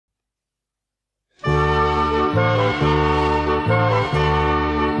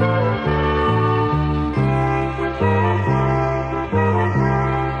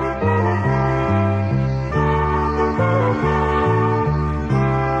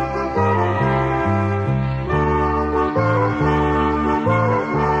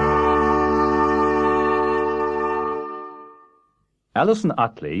Alison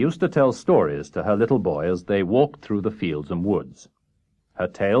Utley used to tell stories to her little boy as they walked through the fields and woods. Her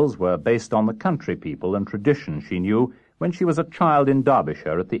tales were based on the country people and traditions she knew when she was a child in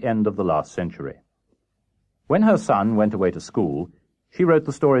Derbyshire at the end of the last century. When her son went away to school, she wrote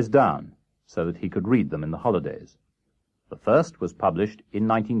the stories down so that he could read them in the holidays. The first was published in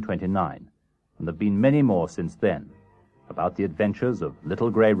 1929, and there have been many more since then, about the adventures of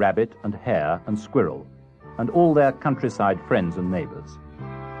Little Grey Rabbit and Hare and Squirrel, and all their countryside friends and neighbours.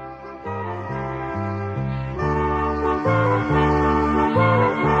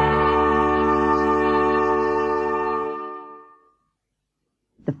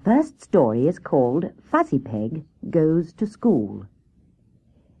 The first story is called Fuzzy Peg Goes to School.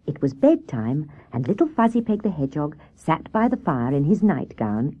 It was bedtime, and little Fuzzy Peg the Hedgehog sat by the fire in his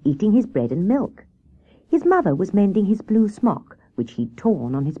nightgown, eating his bread and milk. His mother was mending his blue smock, which he'd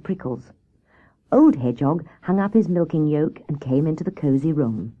torn on his prickles. Old Hedgehog hung up his milking yoke and came into the cosy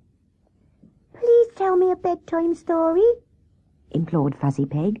room. "Please tell me a bedtime story," implored Fuzzy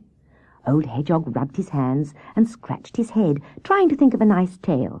Peg. Old Hedgehog rubbed his hands and scratched his head, trying to think of a nice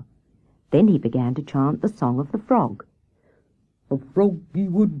tale. Then he began to chant the Song of the Frog. "A froggy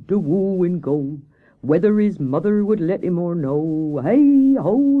would a wooing go, whether his mother would let him or no. Hey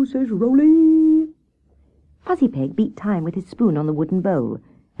ho, says Rolly." Fuzzy Peg beat time with his spoon on the wooden bowl,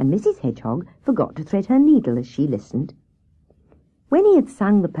 and Mrs. Hedgehog forgot to thread her needle as she listened. When he had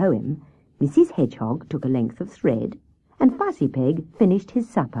sung the poem, Mrs. Hedgehog took a length of thread, and Fuzzy Peg finished his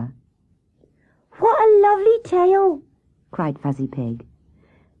supper. "What a lovely tale!" cried Fuzzy Peg.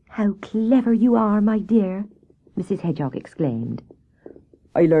 "How clever you are, my dear!" Mrs. Hedgehog exclaimed.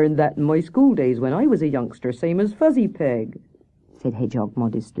 "I learned that in my school days when I was a youngster, same as Fuzzy Peg," said Hedgehog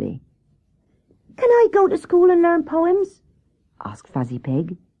modestly. "Can I go to school and learn poems?" asked Fuzzy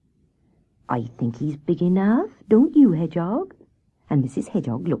Peg. "I think he's big enough, don't you, Hedgehog?" And Mrs.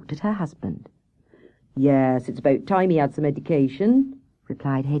 Hedgehog looked at her husband. "Yes, it's about time he had some education,"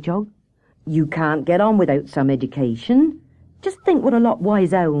 replied Hedgehog. "You can't get on without some education. Just think what a lot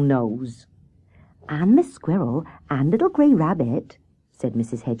Wise Owl knows." "And Miss Squirrel and Little Grey Rabbit," said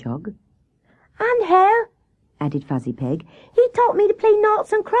Mrs. Hedgehog. "And Hare," added Fuzzy Peg. "He taught me to play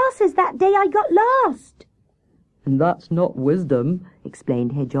noughts and crosses that day I got lost." "And that's not wisdom,"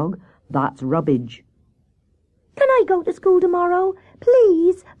 explained Hedgehog. "That's rubbage." "Can I go to school tomorrow?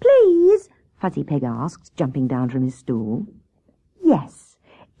 Please, please?" Fuzzy Peg asked, jumping down from his stool. "Yes,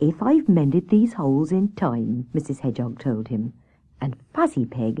 if I've mended these holes in time," Mrs. Hedgehog told him, and Fuzzy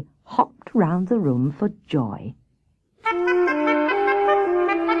Peg hopped round the room for joy.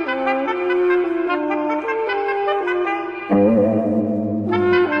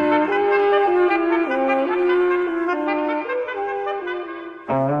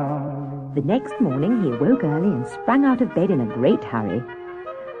 The next morning he awoke early and sprang out of bed in a great hurry.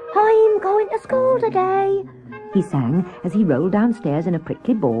 "I'm going to school today," he sang as he rolled downstairs in a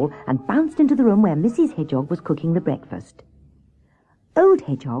prickly ball and bounced into the room where Mrs. Hedgehog was cooking the breakfast. Old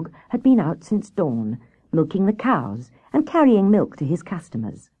Hedgehog had been out since dawn, milking the cows and carrying milk to his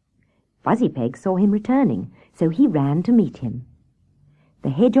customers. Fuzzy Peg saw him returning, so he ran to meet him. The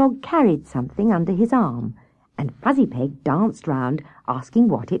Hedgehog carried something under his arm, and Fuzzy Peg danced round, asking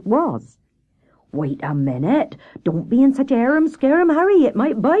what it was. "Wait a minute, don't be in such a harum-scarum hurry, it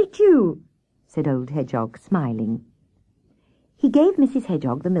might bite you," said Old Hedgehog, smiling. He gave Mrs.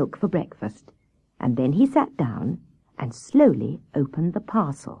 Hedgehog the milk for breakfast, and then he sat down and slowly opened the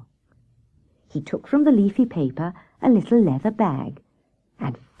parcel. He took from the leafy paper a little leather bag,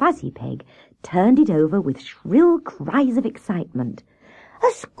 and Fuzzy Peg turned it over with shrill cries of excitement. "A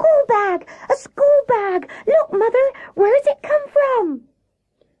school bag! A school bag! Look, Mother, where's it come from?"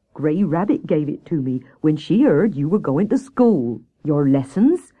 "Grey Rabbit gave it to me when she heard you were going to school. Your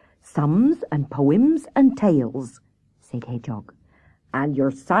lessons, sums and poems and tales," said Hedgehog. "And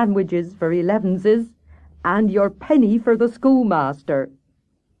your sandwiches for 11s, and your penny for the schoolmaster."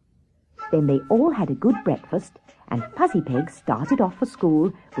 Then they all had a good breakfast, and Fuzzy Peg started off for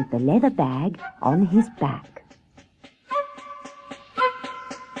school with the leather bag on his back.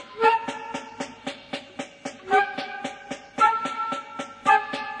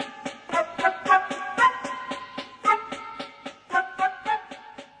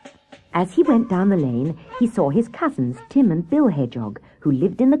 As he went down the lane, he saw his cousins, Tim and Bill Hedgehog, who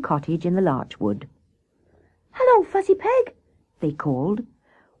lived in the cottage in the larch wood. "Hello, Fuzzy Peg," they called.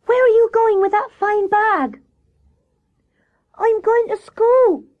 "Where are you going with that fine bag?" "I'm going to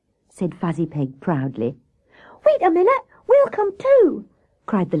school," said Fuzzy Peg proudly. "Wait a minute, we'll come too,"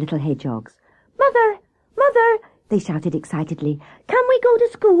 cried the little hedgehogs. "Mother, Mother," they shouted excitedly, "can we go to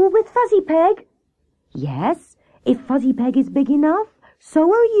school with Fuzzy Peg?" "Yes, if Fuzzy Peg is big enough,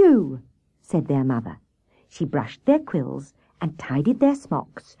 so are you," said their mother. She brushed their quills and tidied their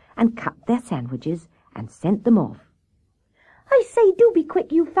smocks and cut their sandwiches and sent them off. "I say, do be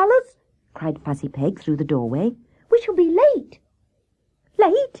quick, you fellows," cried Fuzzy Peg through the doorway. "We shall be late."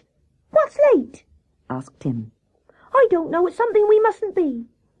 "Late? What's late?" asked Tim. "I don't know, it's something we mustn't be,"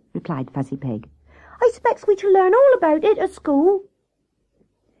 replied Fuzzy Peg. "I expects we shall learn all about it at school."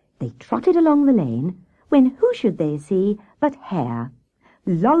 They trotted along the lane, when who should they see but Hare,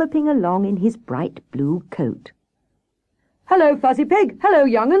 lolloping along in his bright blue coat. "Hello, Fuzzy Pig. Hello,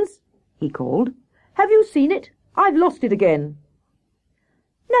 young 'uns," he called. "Have you seen it? I've lost it again."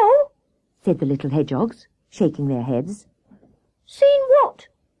 "No," said the little hedgehogs, shaking their heads. "Seen what?"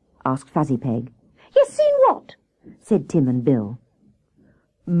 asked Fuzzy Peg. "Yes, seen what?" said Tim and Bill.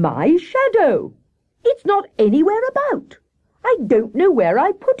 "My shadow. It's not anywhere about. I don't know where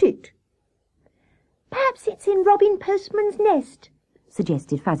I put it." "Perhaps it's in Robin Postman's nest,"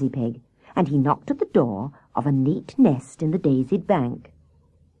 suggested Fuzzy Peg, and he knocked at the door of a neat nest in the daisied bank.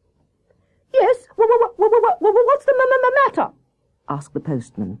 "Yes, what's the matter?" asked the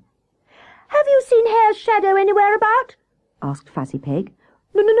postman. "Have you seen Hare's shadow anywhere about?" asked Fuzzy Peg.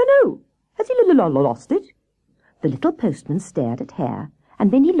 No. Has he lost it?" The little postman stared at Hare,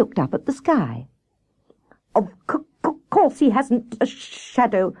 and then he looked up at the sky. "Of course he hasn't a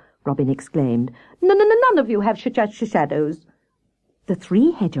shadow," Robin exclaimed. "None of you have shadows." The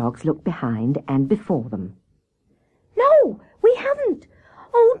three hedgehogs looked behind and before them. "No, we haven't.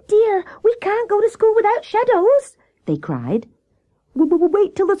 Oh dear, we can't go to school without shadows," they cried.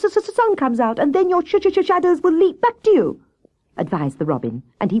 "Wait till the sun comes out, and then your shadows will leap back to you," advised the robin,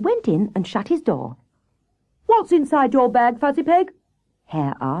 and he went in and shut his door. "What's inside your bag, Fuzzy Peg?"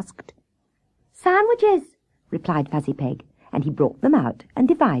 Hare asked. "Sandwiches," replied Fuzzy Peg, and he brought them out and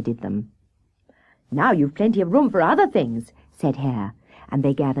divided them. "Now you've plenty of room for other things," said Hare, and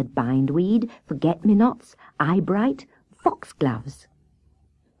they gathered bindweed, forget-me-nots, eyebright, foxgloves.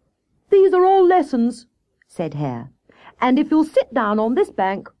 "These are all lessons," said Hare, "and if you'll sit down on this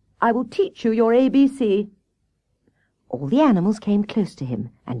bank, I will teach you your ABC. All the animals came close to him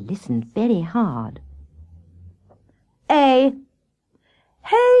and listened very hard. A.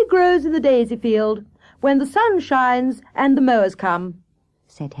 Hay grows in the daisy field when the sun shines and the mowers come,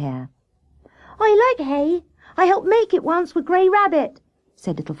 said Hare. "I like hay. I helped make it once with Grey Rabbit,"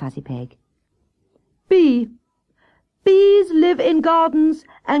 said Little Fuzzy Peg. B. Bees live in gardens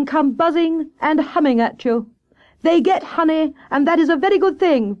and come buzzing and humming at you. They get honey, and that is a very good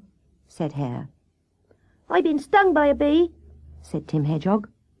thing, said Hare. "I've been stung by a bee," said Tim Hedgehog.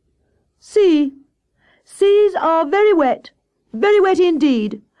 C. Seas are very wet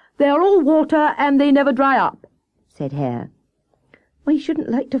indeed. They are all water and they never dry up, said Hare. "I shouldn't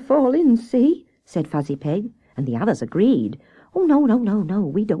like to fall in, see," said Fuzzy Peg, and the others agreed. "Oh, no,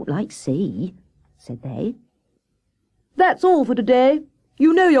 we don't like sea," said they. "That's all for today.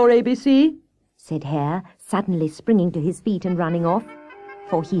 You know your ABC," said Hare, suddenly springing to his feet and running off,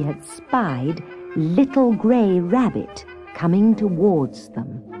 for he had spied Little Grey Rabbit coming towards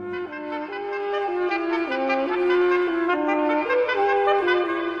them.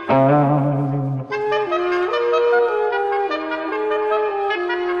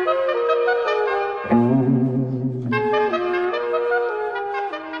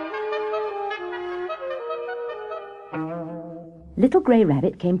 Little Grey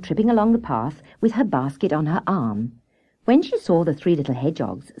Rabbit came tripping along the path with her basket on her arm. When she saw the three little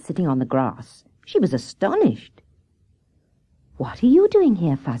hedgehogs sitting on the grass, she was astonished. "What are you doing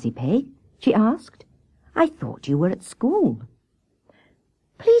here, Fuzzy Peg?" she asked. "I thought you were at school."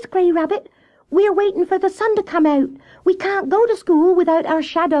 "Please, Grey Rabbit, we're waiting for the sun to come out. We can't go to school without our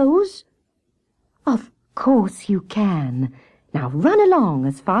shadows." "Of course you can. Now run along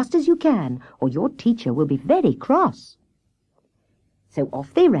as fast as you can, or your teacher will be very cross." So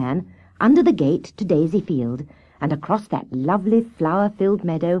off they ran, under the gate to Daisy Field, and across that lovely flower-filled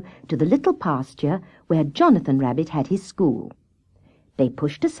meadow to the little pasture where Jonathan Rabbit had his school. They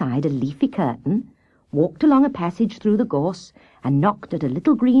pushed aside a leafy curtain, walked along a passage through the gorse, and knocked at a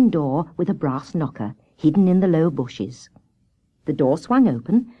little green door with a brass knocker, hidden in the low bushes. The door swung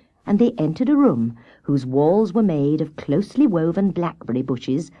open, and they entered a room whose walls were made of closely woven blackberry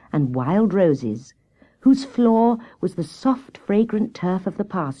bushes and wild roses, whose floor was the soft, fragrant turf of the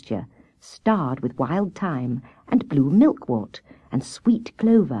pasture, starred with wild thyme and blue milkwort and sweet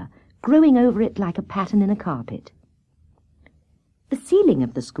clover, growing over it like a pattern in a carpet. The ceiling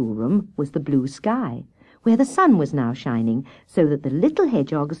of the schoolroom was the blue sky, where the sun was now shining, so that the little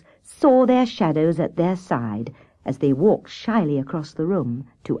hedgehogs saw their shadows at their side as they walked shyly across the room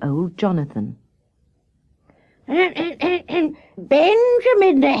to old Jonathan. Benjamin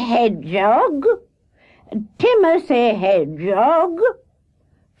the Hedgehog, Timothy Hedgehog,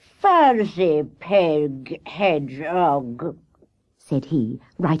 Fuzzy Peg Hedgehog, said he,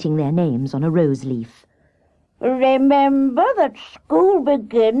 writing their names on a rose leaf. Remember that school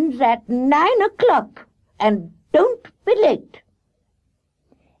begins at 9 o'clock, and don't be late.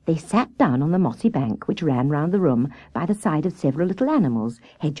 They sat down on the mossy bank which ran round the room by the side of several little animals,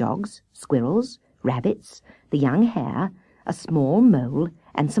 hedgehogs, squirrels, rabbits, the young hare, a small mole,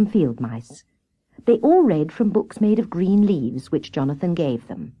 and some field mice. They all read from books made of green leaves which Jonathan gave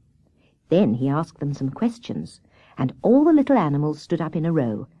them. Then he asked them some questions, and all the little animals stood up in a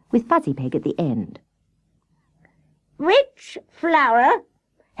row, with Fuzzy Peg at the end. Which flower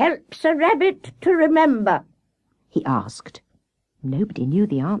helps a rabbit to remember? He asked. Nobody knew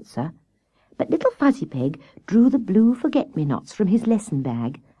the answer, but little Fuzzy Peg drew the blue forget-me-nots from his lesson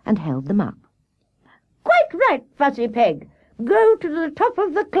bag and held them up. Quite right, Fuzzy Peg. Go to the top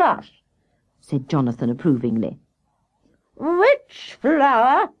of the class, said Jonathan approvingly. Which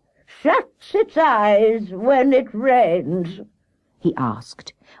flower shuts its eyes when it rains? He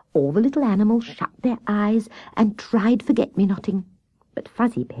asked. All the little animals shut their eyes and tried forget-me-notting, but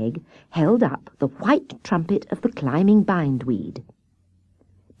Fuzzy Peg held up the white trumpet of the climbing bindweed.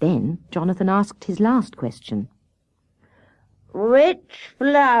 Then Jonathan asked his last question. Which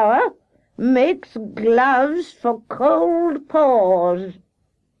flower makes gloves for cold paws?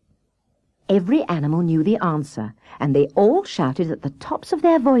 Every animal knew the answer, and they all shouted at the tops of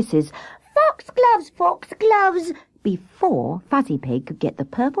their voices, Foxgloves, foxgloves, before Fuzzy Peg could get the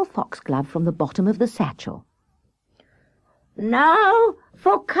purple foxglove from the bottom of the satchel. Now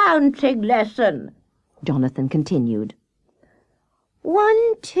for counting lesson, Jonathan continued.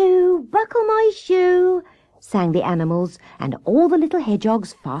 1, 2, buckle my shoe, sang the animals, and all the little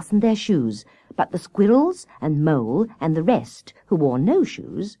hedgehogs fastened their shoes, but the squirrels and mole and the rest, who wore no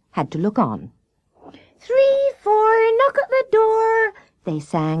shoes, had to look on. 3, 4, knock at the door, they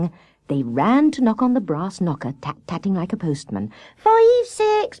sang. They ran to knock on the brass knocker, tat-tatting like a postman. 5,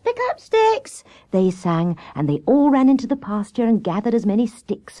 6, pick up sticks, they sang, and they all ran into the pasture and gathered as many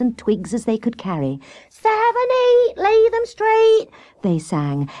sticks and twigs as they could carry. 7, 8, lay them straight, they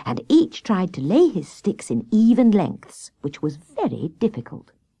sang, and each tried to lay his sticks in even lengths, which was very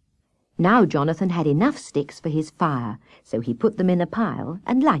difficult. Now Jonathan had enough sticks for his fire, so he put them in a pile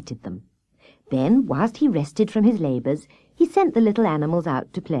and lighted them. Then, whilst he rested from his labours, he sent the little animals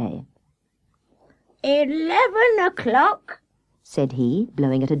out to play. 11 o'clock, said he,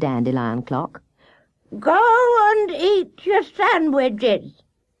 blowing at a dandelion clock. Go and eat your sandwiches.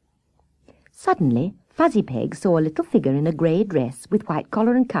 Suddenly, Fuzzy Peg saw a little figure in a grey dress with white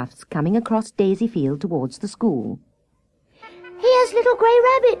collar and cuffs coming across Daisy Field towards the school. Here's little grey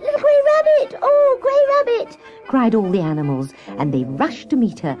rabbit, oh, grey rabbit, cried all the animals, and they rushed to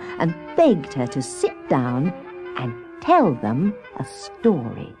meet her and begged her to sit down and tell them a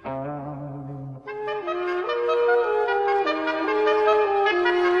story.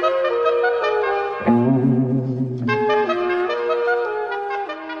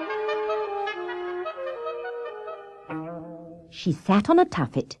 She sat on a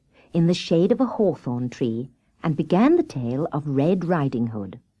tuffet in the shade of a hawthorn tree and began the tale of Red Riding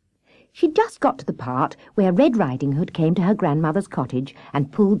Hood. She'd just got to the part where Red Riding Hood came to her grandmother's cottage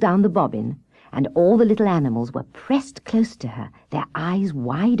and pulled down the bobbin, and all the little animals were pressed close to her, their eyes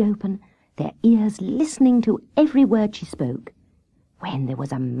wide open, their ears listening to every word she spoke, when there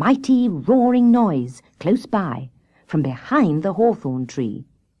was a mighty roaring noise close by, from behind the hawthorn tree.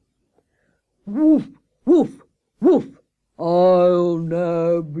 Woof, woof, woof, I'll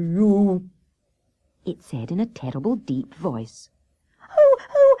nab you, it said in a terrible deep voice. Oh,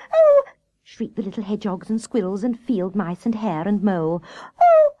 oh, oh, shrieked the little hedgehogs and squirrels and field mice and hare and mole.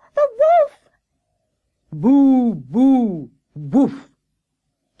 Oh, the wolf! Boo, boo, woof,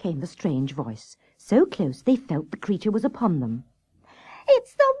 came the strange voice, so close they felt the creature was upon them.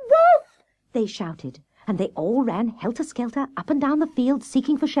 It's the wolf! They shouted, and they all ran helter-skelter up and down the field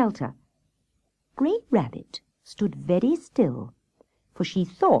seeking for shelter. Grey Rabbit stood very still, for she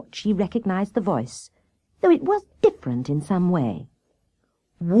thought she recognized the voice, though it was different in some way.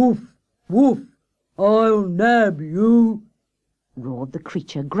 Woof, woof, I'll nab you, roared the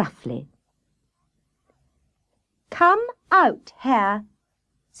creature gruffly. Come out, hare,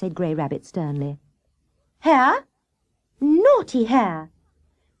 said Grey Rabbit sternly. Hare, naughty Hare,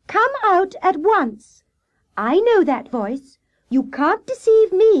 come out at once. I know that voice. You can't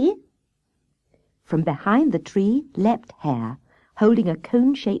deceive me. From behind the tree leapt Hare, holding a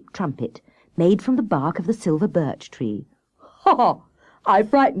cone-shaped trumpet made from the bark of the silver birch tree. Ha ha! I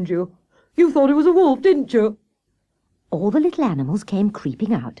frightened you. You thought it was a wolf, didn't you? All the little animals came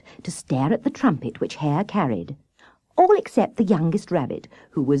creeping out to stare at the trumpet which Hare carried, all except the youngest rabbit,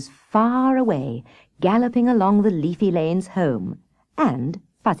 who was far away, galloping along the leafy lanes home, and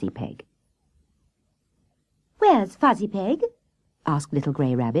Fuzzy Peg. Where's Fuzzy Peg? Asked Little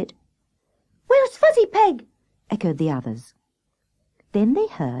Grey Rabbit. Where's Fuzzy Peg? Echoed the others. Then they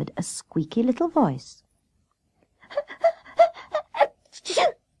heard a squeaky little voice.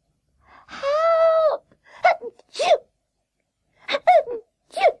 Help!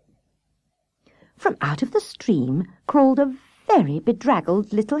 From out of the stream crawled a very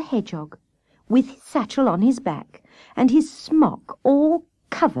bedraggled little hedgehog, with his satchel on his back and his smock all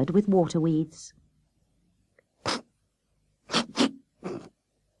covered with water weeds.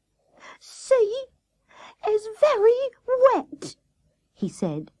 Sea is very wet, he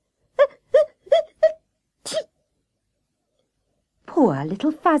said. Poor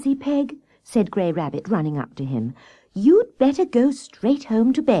little Fuzzy Peg, said Grey Rabbit, running up to him. You'd better go straight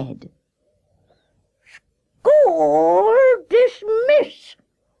home to bed. School dismiss,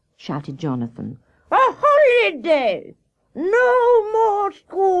 shouted Jonathan. a holiday. No more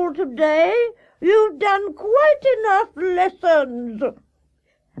school today. You've done quite enough lessons.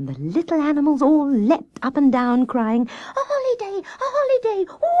 And the little animals all leapt up and down, crying, A holiday,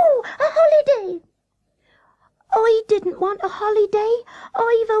 oh, a holiday. I didn't want a holiday.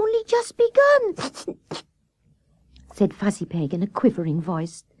 I've only just begun, said Fuzzy Peg in a quivering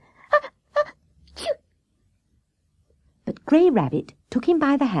voice. But Grey Rabbit took him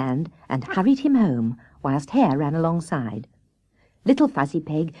by the hand and hurried him home, whilst Hare ran alongside. Little Fuzzy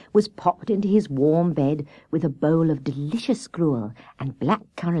Peg was popped into his warm bed with a bowl of delicious gruel and black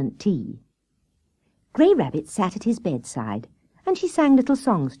currant tea. Grey Rabbit sat at his bedside, and she sang little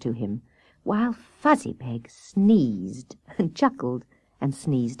songs to him, while Fuzzy Peg sneezed and chuckled and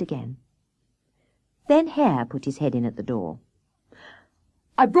sneezed again. Then Hare put his head in at the door.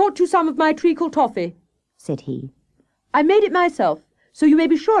 I brought you some of my treacle toffee, said he. I made it myself, so you may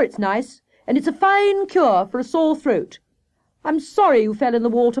be sure it's nice, and it's a fine cure for a sore throat. I'm sorry you fell in the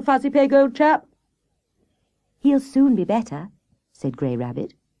water, Fuzzy Peg, old chap. He'll soon be better, said Grey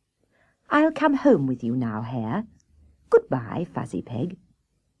Rabbit. I'll come home with you now, Hare. Goodbye, Fuzzy Peg.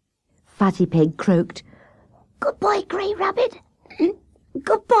 Fuzzy Peg croaked, Goodbye, Grey Rabbit.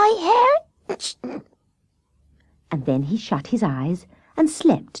 Goodbye, Hare. And then he shut his eyes and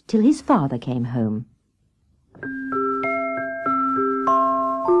slept till his father came home.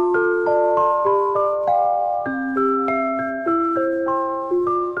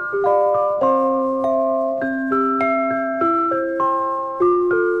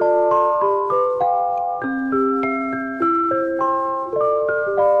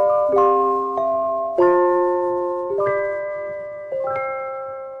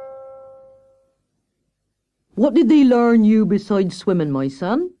 What did they learn you besides swimming, my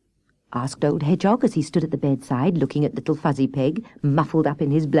son? Asked old Hedgehog as he stood at the bedside looking at little Fuzzy Peg, muffled up in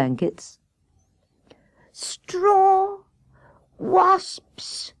his blankets. Straw,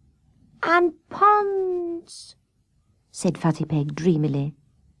 wasps, and ponds, said Fuzzy Peg dreamily.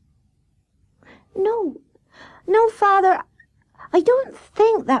 No, Father, I don't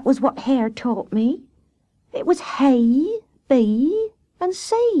think that was what Hare taught me. It was hay, bee, and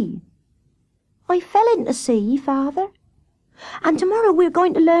sea. I fell into sea, Father. And tomorrow we're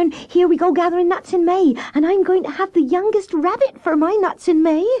going to learn Here We Go Gathering Nuts in May, and I'm going to have the youngest rabbit for my nuts in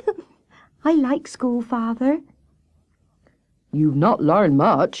May. I like school, Father. You've not learned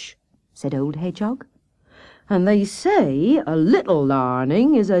much, said old Hedgehog. and they say a little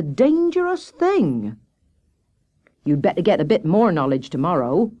learning is a dangerous thing. You'd better get a bit more knowledge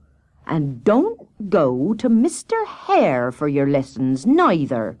tomorrow, and don't go to Mr. Hare for your lessons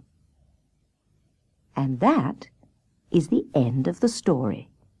neither. And that is the end of the story.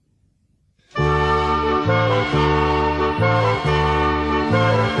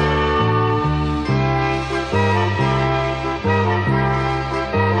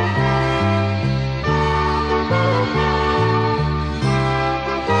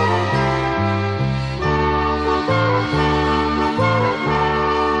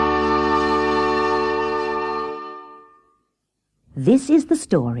 This is the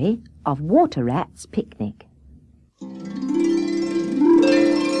story of Water Rat's Picnic.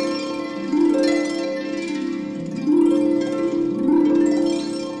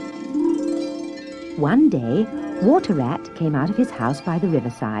 One day, Water Rat came out of his house by the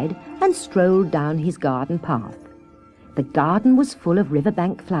riverside and strolled down his garden path. The garden was full of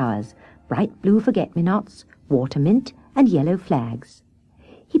riverbank flowers, bright blue forget-me-nots, watermint, and yellow flags.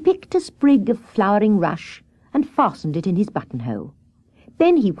 He picked a sprig of flowering rush and fastened it in his buttonhole.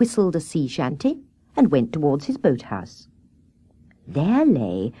 Then he whistled a sea shanty and went towards his boathouse. There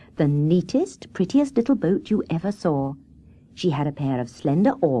lay the neatest, prettiest little boat you ever saw. She had a pair of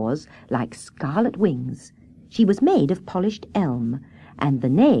slender oars like scarlet wings. She was made of polished elm, and the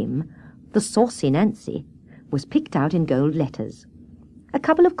name, the Saucy Nancy, was picked out in gold letters. A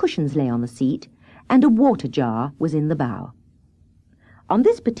couple of cushions lay on the seat, and a water jar was in the bow. On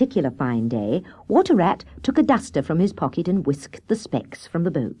this particular fine day, Water Rat took a duster from his pocket and whisked the specks from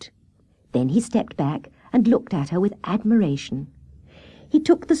the boat. Then he stepped back and looked at her with admiration. He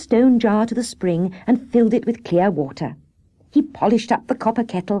took the stone jar to the spring and filled it with clear water. He polished up the copper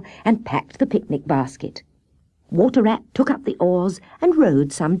kettle and packed the picnic basket. Water Rat took up the oars and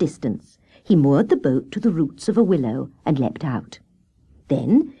rowed some distance. He moored the boat to the roots of a willow and leapt out.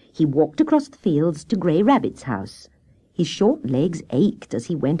 Then he walked across the fields to Grey Rabbit's house. His short legs ached as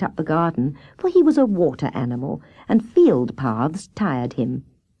he went up the garden, for he was a water animal, and field paths tired him.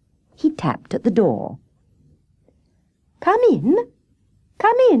 He tapped at the door. "Come in,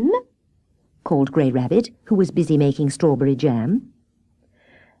 come in," called Grey Rabbit, who was busy making strawberry jam.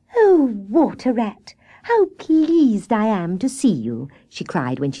 "Oh, Water Rat, how pleased I am to see you," she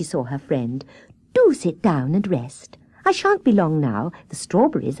cried when she saw her friend. "Do sit down and rest. I shan't be long now. The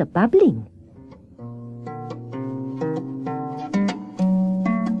strawberries are bubbling."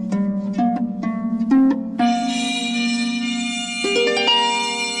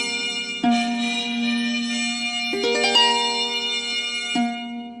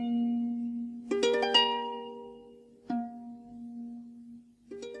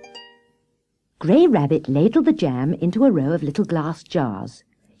 Grey Rabbit ladled the jam into a row of little glass jars.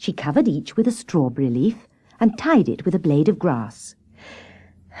 She covered each with a strawberry leaf and tied it with a blade of grass.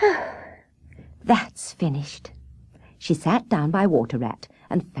 "That's finished." She sat down by Water Rat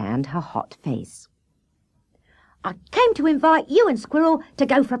and fanned her hot face. "I came to invite you and Squirrel to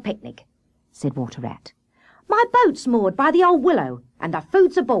go for a picnic," said Water Rat. "My boat's moored by the old willow, and the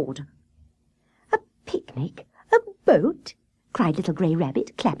food's aboard." "A picnic? A boat?" cried little Grey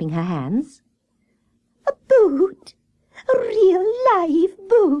Rabbit, clapping her hands. "A boat? A real live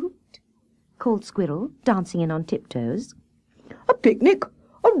boat?" called Squirrel, dancing in on tiptoes. "A picnic?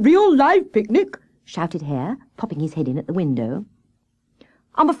 A real live picnic?" shouted Hare, popping his head in at the window.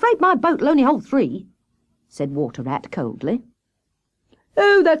 "I'm afraid my boat'll only hold 3, said Water Rat coldly.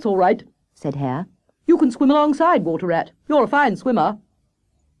 "Oh, that's all right," said Hare. "You can swim alongside, Water Rat. You're a fine swimmer."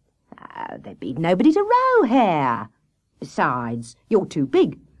 There'd be nobody to row, Hare. Besides, you're too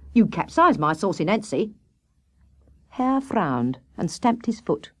big. You'd capsize my Saucy Nancy." Hare frowned and stamped his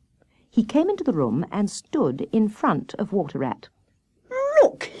foot. He came into the room and stood in front of Water Rat.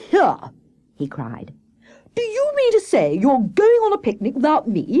 "Look here," he cried. "Do you mean to say you're going on a picnic without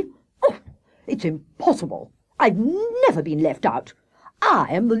me? Oh, it's impossible. I've never been left out. I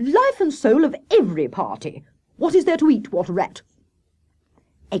am the life and soul of every party. What is there to eat, Water Rat?"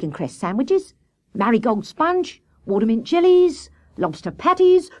 Egg and cress sandwiches, marigold sponge, watermint jellies, lobster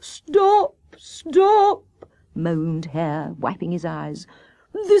patties. "Stop, stop," moaned Hare, wiping his eyes.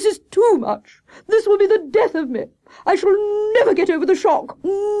 "This is too much. This will be the death of me. I shall never get over the shock.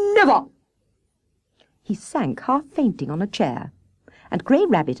 Never." He sank half fainting on a chair, and Grey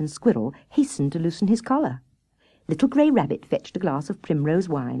Rabbit and Squirrel hastened to loosen his collar. Little Grey Rabbit fetched a glass of primrose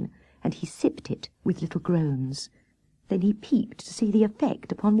wine, and he sipped it with little groans. Then he peeped to see the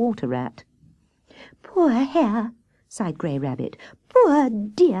effect upon Water Rat. "Poor Hare," sighed Grey Rabbit. "Poor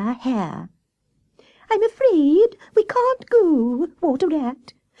dear Hare." "I'm afraid we can't go, Water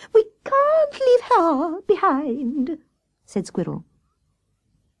Rat. We can't leave her behind," said Squirrel.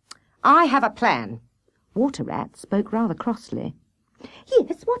 "I have a plan." Water Rat spoke rather crossly.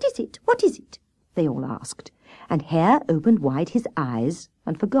 "Yes, what is it? What is it?" they all asked, and Hare opened wide his eyes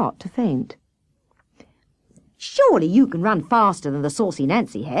and forgot to faint. "Surely you can run faster than the Saucy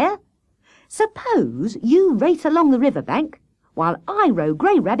Nancy, Hare. Suppose you race along the river bank while I row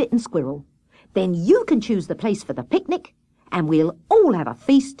Grey Rabbit and Squirrel. Then you can choose the place for the picnic, and we'll all have a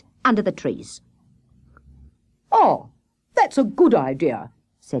feast under the trees." "Oh, that's a good idea,"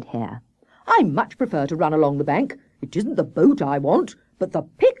 said Hare. "I much prefer to run along the bank. It isn't the boat I want, but the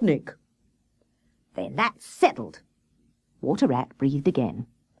picnic." "Then that's settled." Water Rat breathed again.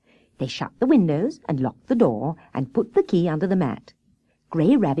 They shut the windows and locked the door and put the key under the mat.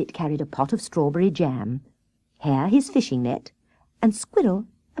 Grey Rabbit carried a pot of strawberry jam, Hare his fishing net, and Squirrel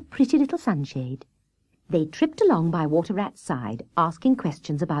a pretty little sunshade. They tripped along by Water Rat's side, asking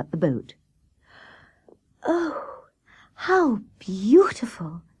questions about the boat. "Oh, how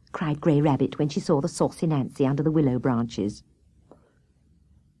beautiful!" cried Grey Rabbit when she saw the saucy Nancy under the willow branches.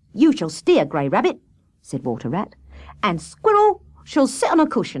 "You shall steer, Grey Rabbit," said Water Rat, "and Squirrel shall sit on a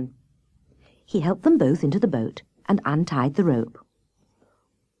cushion." He helped them both into the boat and untied the rope.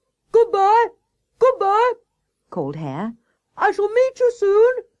 "Goodbye, goodbye," called Hare. "I shall meet you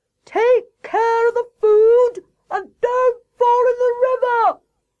soon. Take care of the food and don't fall in the river."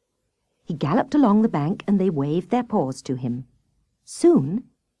 He galloped along the bank and they waved their paws to him. Soon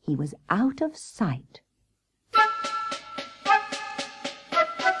he was out of sight.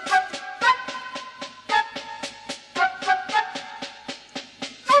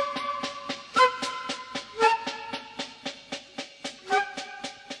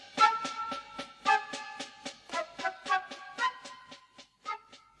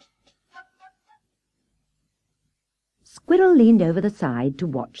 Squirrel leaned over the side to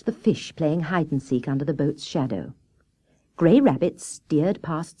watch the fish playing hide-and-seek under the boat's shadow. Grey Rabbit steered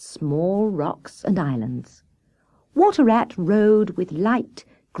past small rocks and islands. Water Rat rowed with light,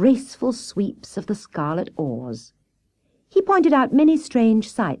 graceful sweeps of the scarlet oars. He pointed out many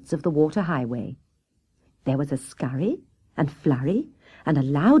strange sights of the water highway. There was a scurry and flurry and a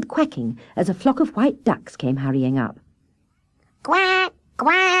loud quacking as a flock of white ducks came hurrying up. "Quack,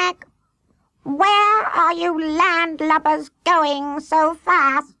 quack! Where are you landlubbers going so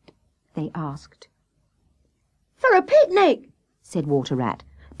fast?" they asked. "For a picnic," said Water Rat.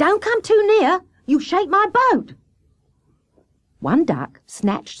 "Don't come too near. You shake my boat." One duck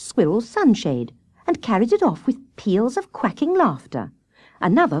snatched Squirrel's sunshade and carried it off with peals of quacking laughter.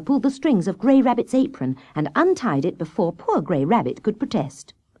 Another pulled the strings of Grey Rabbit's apron and untied it before poor Grey Rabbit could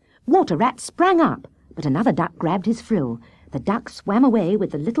protest. Water Rat sprang up, but another duck grabbed his frill. The duck swam away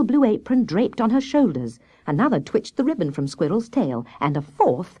with the little blue apron draped on her shoulders. Another twitched the ribbon from Squirrel's tail, and a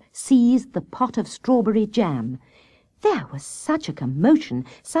fourth seized the pot of strawberry jam. There was such a commotion,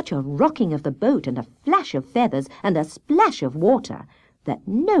 such a rocking of the boat, and a flash of feathers, and a splash of water, that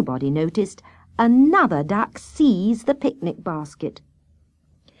nobody noticed another duck seize the picnic basket.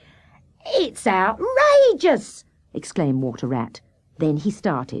 "It's outrageous!" exclaimed Water Rat. Then he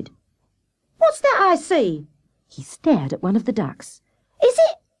started. "What's that I see?" He stared at one of the ducks. "Is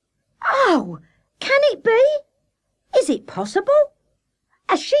it? Oh, can it be? Is it possible?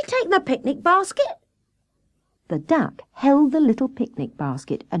 Has she taken the picnic basket?" The duck held the little picnic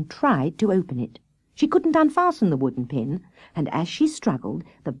basket and tried to open it. She couldn't unfasten the wooden pin, and as she struggled,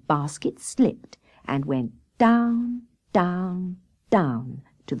 the basket slipped and went down, down, down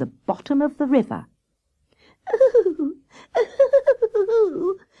to the bottom of the river. "Ooh,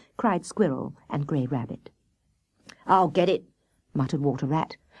 ooh," cried Squirrel and Grey Rabbit. "I'll get it," muttered Water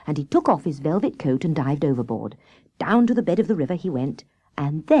Rat, and he took off his velvet coat and dived overboard. Down to the bed of the river he went,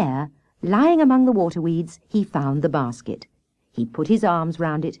 and there, lying among the water weeds, he found the basket. He put his arms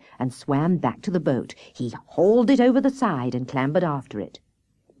round it and swam back to the boat. He hauled it over the side and clambered after it.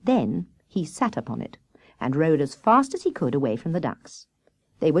 Then he sat upon it and rowed as fast as he could away from the ducks.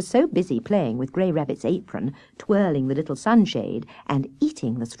 They were so busy playing with Grey Rabbit's apron, twirling the little sunshade, and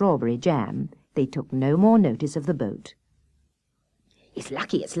eating the strawberry jam, they took no more notice of the boat. "It's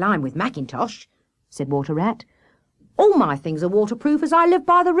lucky it's lined with mackintosh," said Water Rat. "All my things are waterproof as I live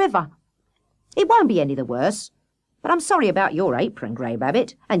by the river. It won't be any the worse, but I'm sorry about your apron, Grey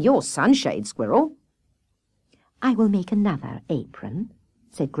Rabbit, and your sunshade, Squirrel." "I will make another apron,"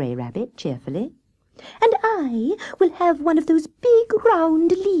 said Grey Rabbit cheerfully. "And I will have one of those big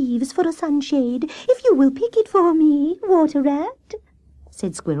round leaves for a sunshade, if you will pick it for me, Water Rat,"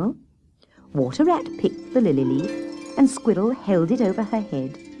 said Squirrel. Water Rat picked the lily leaf, and Squirrel held it over her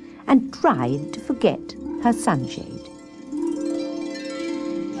head and tried to forget her sunshade.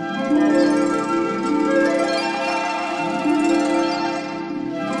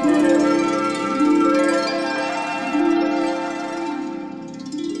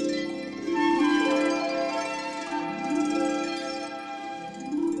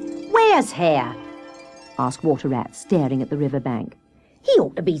 "Where's Hare?" asked Water Rat, staring at the river bank. "He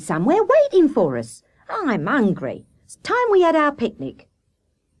ought to be somewhere waiting for us. I'm hungry. It's time we had our picnic."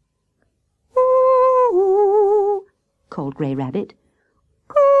 "Ooh," called Grey Rabbit.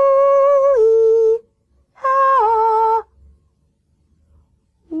 "Coo-ee, ha."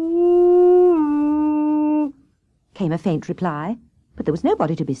 "Ooh," came a faint reply, but there was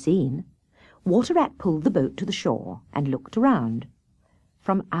nobody to be seen. Water Rat pulled the boat to the shore and looked around.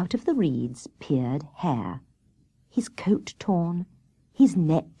 From out of the reeds peered Hare, his coat torn, his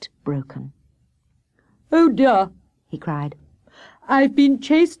net broken. "Oh dear," he cried. "I've been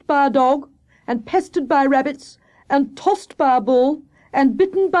chased by a dog, and pestered by rabbits, and tossed by a bull, and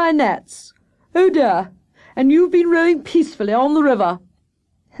bitten by gnats. Oh dear, and you've been rowing peacefully on the river."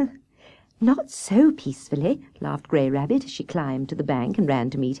 "Not so peacefully," laughed Grey Rabbit as she climbed to the bank and ran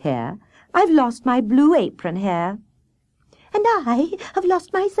to meet Hare. "I've lost my blue apron, Hare." "And I have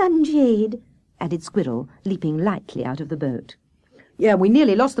lost my sunshade," added Squirrel, leaping lightly out of the boat. "Yeah, we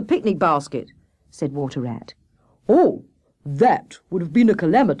nearly lost the picnic basket," said Water Rat. "Oh, that would have been a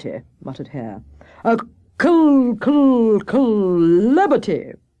calamity," muttered Hare. "A calamity.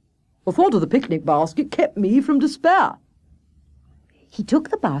 The thought of the picnic basket kept me from despair." He took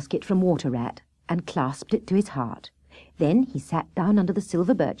the basket from Water Rat and clasped it to his heart. Then he sat down under the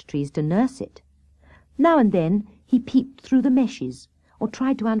silver birch trees to nurse it. Now and then he peeped through the meshes or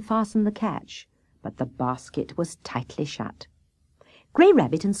tried to unfasten the catch, but the basket was tightly shut. Grey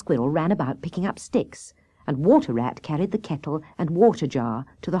Rabbit and Squirrel ran about picking up sticks, and Water Rat carried the kettle and water jar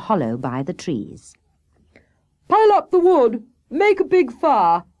to the hollow by the trees. "Pile up the wood, make a big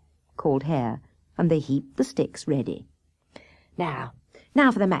fire," called Hare, and they heaped the sticks ready. Now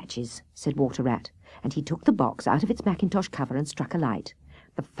for the matches," said Water Rat, and he took the box out of its mackintosh cover and struck a light.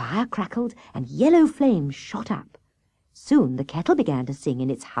 The fire crackled and yellow flames shot up. Soon the kettle began to sing in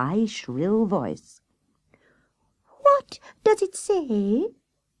its high, shrill voice. "What does it say?"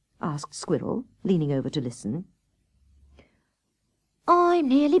 asked Squirrel, leaning over to listen. "I'm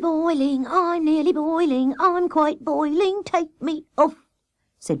nearly boiling, I'm nearly boiling, I'm quite boiling, take me off,"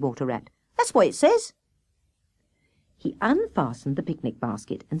 said Water Rat. "That's what it says." He unfastened the picnic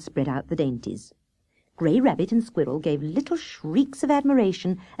basket and spread out the dainties. Grey Rabbit and Squirrel gave little shrieks of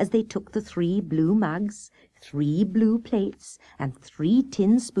admiration as they took the 3 blue mugs, 3 blue plates, and 3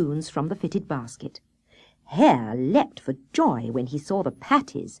 tin spoons from the fitted basket. Hare leapt for joy when he saw the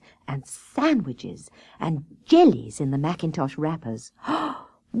patties and sandwiches and jellies in the mackintosh wrappers.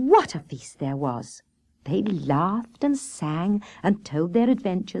 What a feast there was! They laughed and sang and told their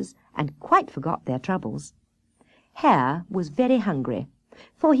adventures and quite forgot their troubles. Hare was very hungry,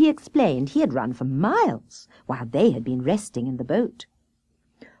 for he explained he had run for miles while they had been resting in the boat.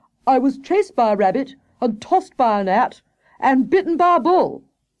 "I was chased by a rabbit and tossed by a gnat and bitten by a bull,"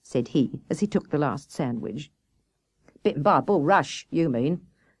 said he as he took the last sandwich. "Bitten by a bulrush, you mean,"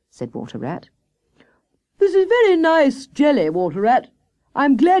 said Water Rat. "This is very nice jelly, Water Rat.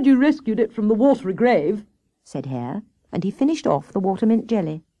 I'm glad you rescued it from the watery grave," said Hare, and he finished off the watermint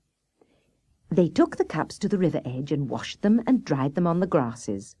jelly. They took the cups to the river edge and washed them and dried them on the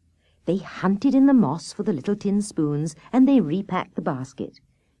grasses. They hunted in the moss for the little tin spoons, and they repacked the basket.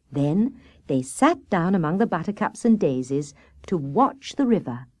 Then they sat down among the buttercups and daisies to watch the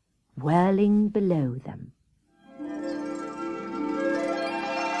river whirling below them.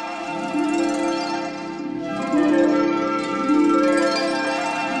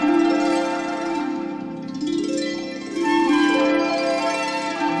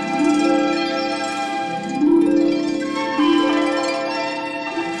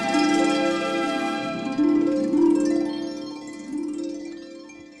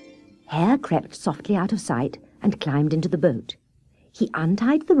 Hare crept softly out of sight and climbed into the boat. He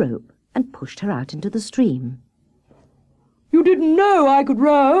untied the rope and pushed her out into the stream. "You didn't know I could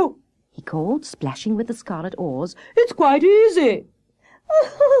row," he called, splashing with the scarlet oars. "It's quite easy."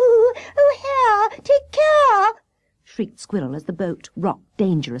 "Oh, Hare, take care!" shrieked Squirrel as the boat rocked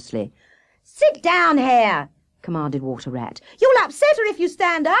dangerously. "Sit down, Hare," commanded Water Rat. "You'll upset her if you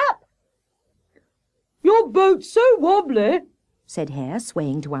stand up." "Your boat's so wobbly," said Hare,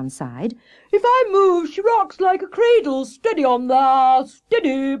 swaying to one side. "If I move, she rocks like a cradle. Steady on there,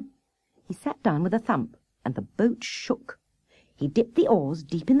 steady." He sat down with a thump, and the boat shook. He dipped the oars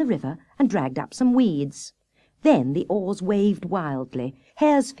deep in the river and dragged up some weeds. Then the oars waved wildly.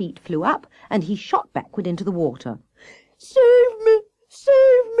 Hare's feet flew up, and he shot backward into the water. "Save me!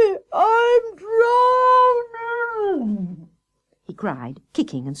 Save me! I'm drowning!" he cried,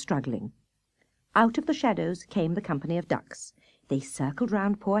 kicking and struggling. Out of the shadows came the company of ducks. They circled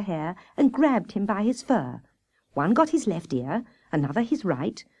round poor Hare and grabbed him by his fur. One got his left ear, another his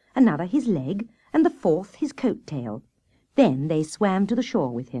right, another his leg, and the fourth his coat-tail. Then they swam to the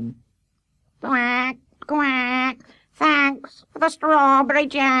shore with him. "Quack, quack, thanks for the strawberry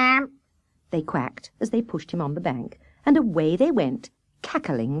jam," they quacked as they pushed him on the bank, and away they went,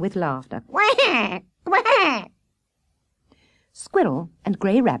 cackling with laughter. "Quack, quack." Squirrel and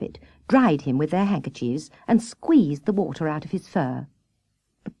Grey Rabbit dried him with their handkerchiefs and squeezed the water out of his fur.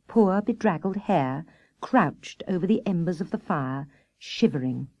 The poor bedraggled Hare crouched over the embers of the fire,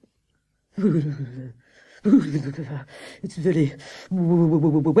 shivering. "It's very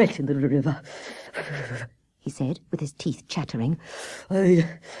wet in the river," he said, with his teeth chattering. I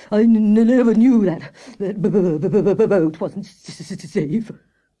never knew that boat wasn't safe.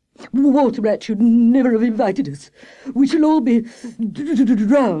 Water Rat should never have invited us. We shall all be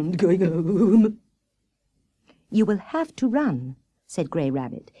drowned going home. You will have to run, said Grey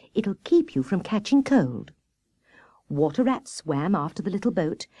Rabbit. It'll keep you from catching cold. Water Rat swam after the little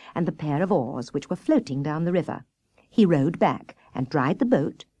boat and the pair of oars which were floating down the river. He rowed back and dried the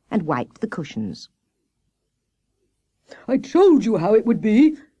boat and wiped the cushions. I told you how it would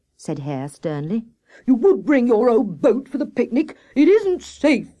be, said Hare sternly. You would bring your old boat for the picnic. It isn't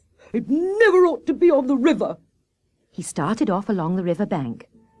safe. It never ought to be on the river. He started off along the river bank,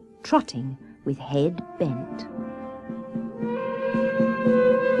 trotting with head bent.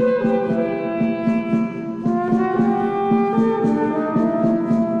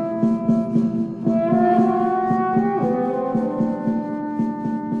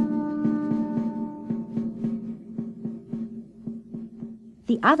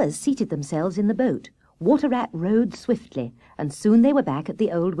 The others seated themselves in the boat. Water Rat rowed swiftly, and soon they were back at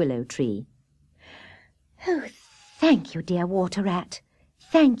the old willow tree. "Oh, thank you, dear Water Rat.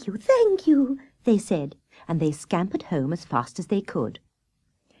 Thank you," they said, and they scampered home as fast as they could.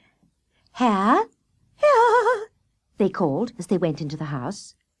 "Hare, Hare," they called as they went into the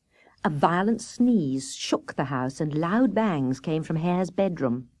house. A violent sneeze shook the house, and loud bangs came from Hare's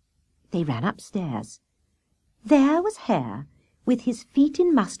bedroom. They ran upstairs. There was Hare, with his feet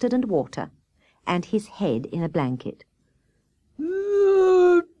in mustard and water, and his head in a blanket.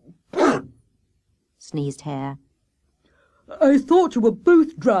 Sneezed Hare. I thought you were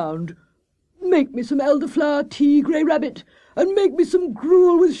both drowned. Make me some elderflower tea, Grey Rabbit, and make me some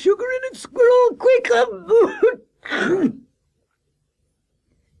gruel with sugar in it, Squirrel, quicker!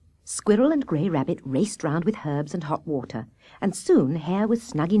 Squirrel and Grey Rabbit raced round with herbs and hot water, and soon Hare was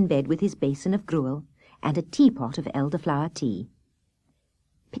snug in bed with his basin of gruel and a teapot of elderflower tea.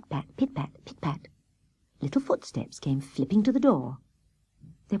 Pit-pat, pit-pat, pit-pat. Little footsteps came flipping to the door.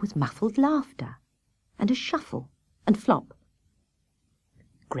 There was muffled laughter, and a shuffle, and flop.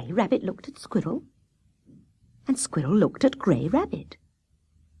 Grey Rabbit looked at Squirrel, and Squirrel looked at Grey Rabbit.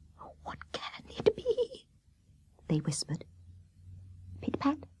 "What can it be?" they whispered.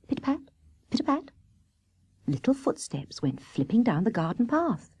 Pit-pat, pit-pat, pit-pat. Little footsteps went flipping down the garden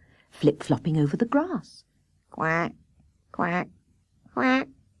path, flip-flopping over the grass. Quack, quack, quack.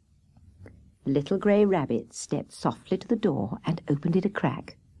 Little Grey Rabbit stepped softly to the door and opened it a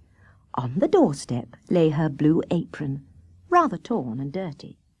crack. On the doorstep lay her blue apron, rather torn and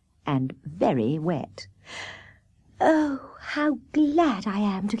dirty, and very wet. "Oh, how glad I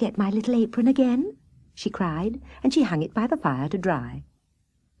am to get my little apron again," she cried, and she hung it by the fire to dry.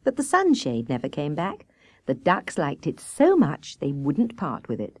 But the sunshade never came back. The ducks liked it so much they wouldn't part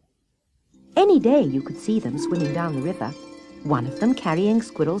with it. Any day you could see them swimming down the river, one of them carrying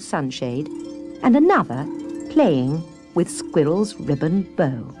Squirrel's sunshade, and another playing with Squirrel's ribbon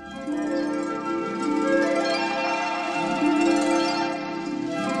bow.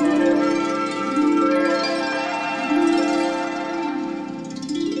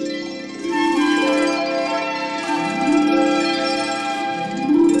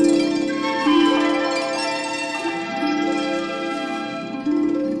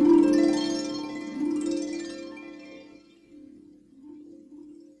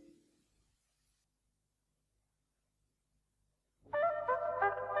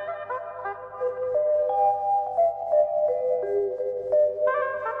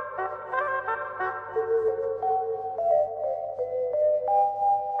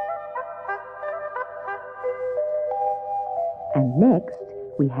 And next,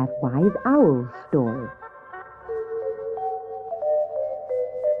 we have Wise Owl's story.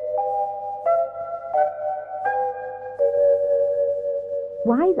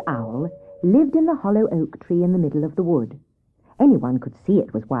 Wise Owl lived in the hollow oak tree in the middle of the wood. Anyone could see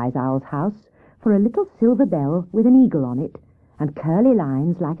it was Wise Owl's house, for a little silver bell with an eagle on it, and curly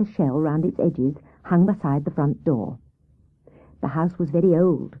lines like a shell round its edges, hung beside the front door. The house was very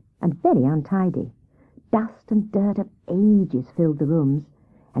old and very untidy. Dust and dirt of ages filled the rooms,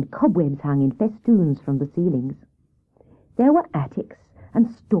 and cobwebs hung in festoons from the ceilings. There were attics and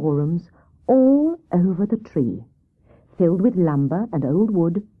storerooms all over the tree, filled with lumber and old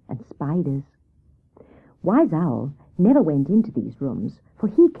wood and spiders. Wise Owl never went into these rooms, for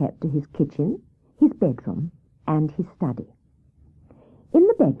he kept to his kitchen, his bedroom, and his study. In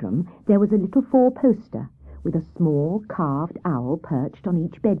the bedroom there was a little four-poster, with a small carved owl perched on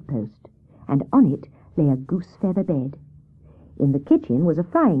each bedpost, and on it lay a goose-feather bed. In the kitchen was a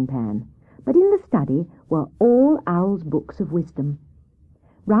frying pan, but in the study were all Owl's books of wisdom.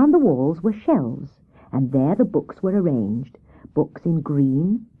 Round the walls were shelves, and there the books were arranged, books in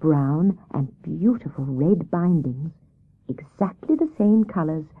green, brown, and beautiful red bindings, exactly the same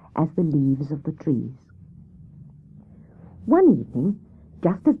colours as the leaves of the trees. One evening,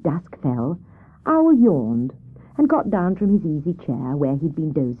 just as dusk fell, Owl yawned and got down from his easy chair where he'd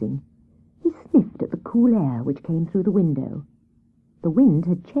been dozing. He sniffed at the cool air which came through the window. The wind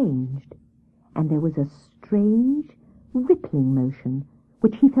had changed, and there was a strange, rippling motion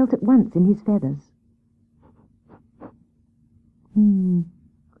which he felt at once in his feathers.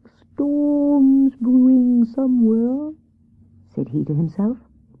 "Storm's brewing somewhere," said he to himself.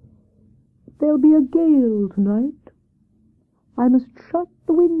 "There'll be a gale tonight. I must shut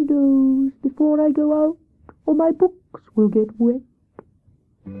the windows before I go out, or my books will get wet."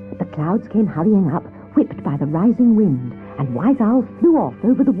 The clouds came hurrying up, whipped by the rising wind, and Wise Owl flew off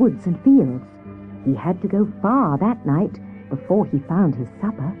over the woods and fields. He had to go far that night before he found his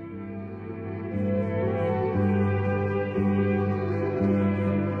supper.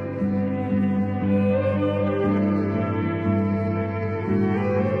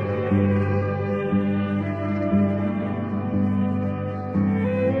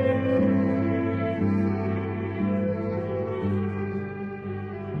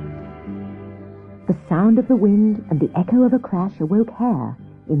 The sound of the wind and the echo of a crash awoke Hare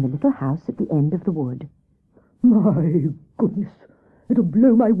in the little house at the end of the wood. "My goodness, it'll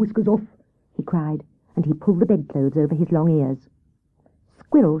blow my whiskers off," he cried, and he pulled the bedclothes over his long ears.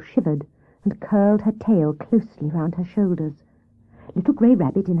 Squirrel shivered and curled her tail closely round her shoulders. Little Grey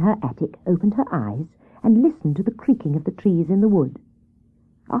Rabbit in her attic opened her eyes and listened to the creaking of the trees in the wood.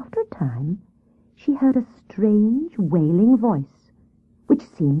 After a time, she heard a strange, wailing voice, which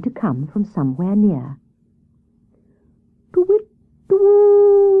seemed to come from somewhere near. "To-wit,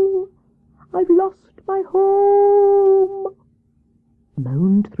 to-woo, I've lost my home,"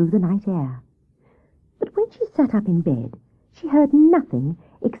 moaned through the night air. But when she sat up in bed, she heard nothing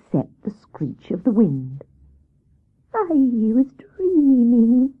except the screech of the wind. "I was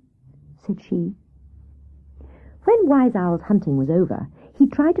dreaming," said she. When Wise Owl's hunting was over, he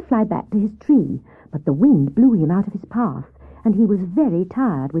tried to fly back to his tree, but the wind blew him out of his path, and he was very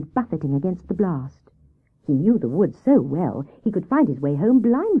tired with buffeting against the blast. He knew the wood so well he could find his way home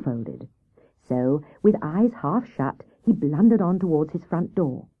blindfolded. So, with eyes half shut, he blundered on towards his front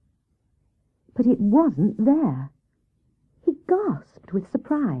door. But it wasn't there. He gasped with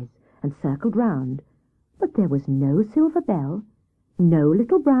surprise and circled round, but there was no silver bell, no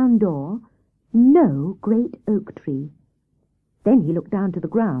little brown door, no great oak tree. Then he looked down to the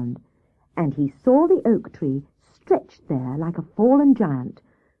ground, and he saw the oak tree stretched there like a fallen giant.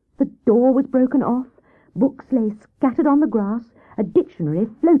 The door was broken off, books lay scattered on the grass, a dictionary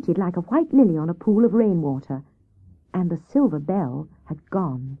floated like a white lily on a pool of rainwater, and the silver bell had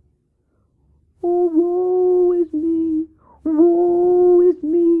gone. "Oh, woe is me, woe is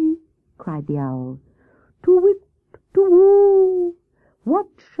me," cried the owl. "To-wit, to-woo, what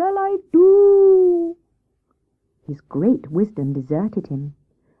shall I do?" His great wisdom deserted him,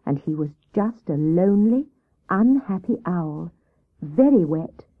 and he was just a lonely, unhappy owl, very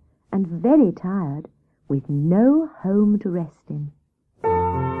wet and very tired, with no home to rest in.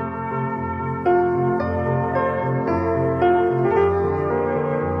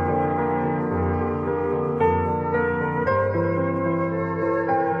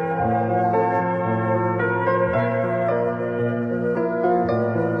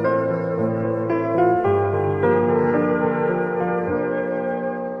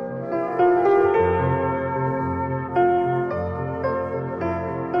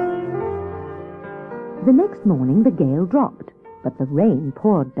 The next morning the gale dropped, but the rain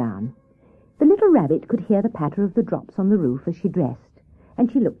poured down. The little rabbit could hear the patter of the drops on the roof as she dressed, and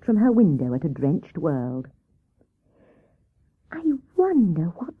she looked from her window at a drenched world. "I wonder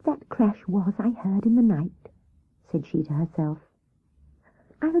what that crash was I heard in the night," said she to herself.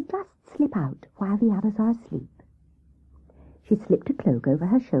 "I'll just slip out while the others are asleep." She slipped a cloak over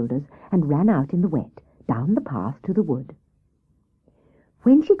her shoulders and ran out in the wet, down the path to the wood.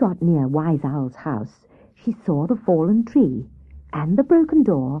 When she got near Wise Owl's house, she saw the fallen tree, and the broken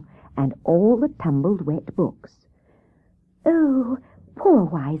door, and all the tumbled wet books. "Oh, poor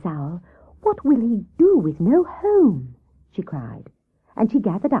Wise Owl, what will he do with no home?" she cried, and she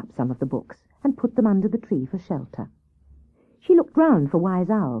gathered up some of the books and put them under the tree for shelter. She looked round for Wise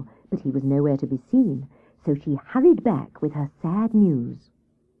Owl, but he was nowhere to be seen, so she hurried back with her sad news.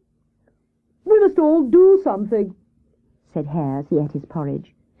 "We must all do something," said Hare as he ate his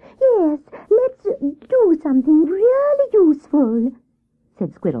porridge. "Yes, let's do something really useful,"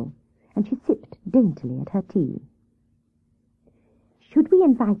 said Squirrel, and she sipped daintily at her tea. "Should we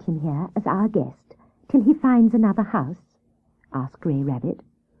invite him here as our guest till he finds another house?" asked Grey Rabbit.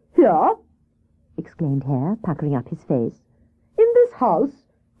 "Here?" exclaimed Hare, puckering up his face. "In this house?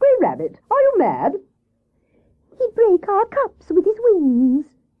 Grey Rabbit, are you mad?" "He'd break our cups with his wings,"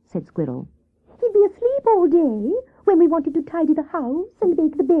 said Squirrel. "He'd be asleep all day when we wanted to tidy the house and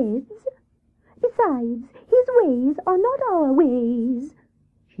make the beds. Besides, his ways are not our ways."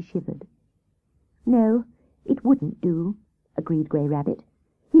 She shivered. "No, it wouldn't do," agreed Grey Rabbit.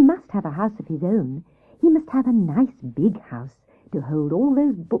 "He must have a house of his own. He must have a nice big house to hold all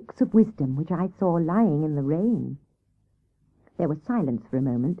those books of wisdom which I saw lying in the rain." There was silence for a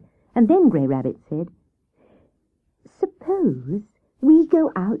moment, and then Grey Rabbit said, "Suppose we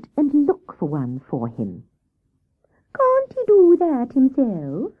go out and look for one for him." "Can't he do that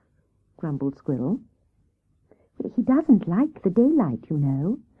himself?" grumbled Squirrel. "He doesn't like the daylight, you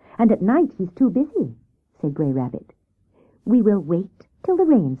know, and at night he's too busy," said Grey Rabbit. "We will wait till the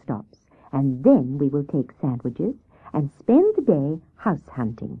rain stops, and then we will take sandwiches and spend the day house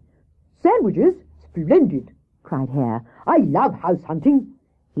hunting." "Sandwiches? Splendid!" cried Hare. "I love house hunting."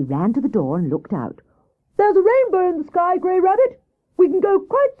 He ran to the door and looked out. "There's a rainbow in the sky, Grey Rabbit. We can go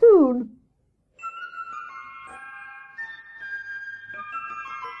quite soon."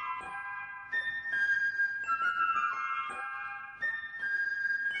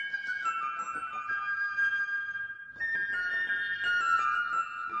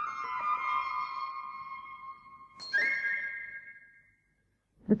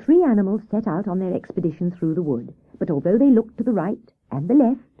 The three animals set out on their expedition through the wood, but although they looked to the right and the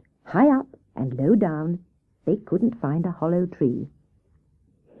left, high up and low down, they couldn't find a hollow tree.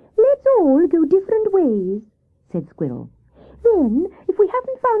 "Let's all go different ways," said Squirrel. "Then, if we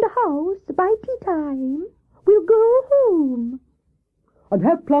haven't found a house by tea time, we'll go home." "And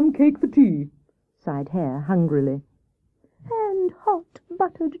have plum cake for tea," sighed Hare hungrily. "And hot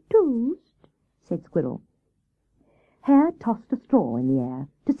buttered toast," said Squirrel. Hare tossed a straw in the air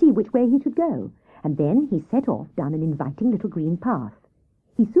to see which way he should go, and then he set off down an inviting little green path.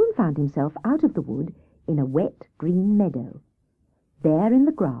 He soon found himself out of the wood in a wet green meadow. There in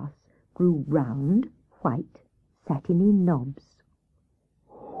the grass grew round, white, satiny knobs.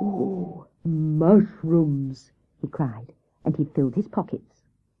 "Oh, mushrooms!" he cried, and he filled his pockets.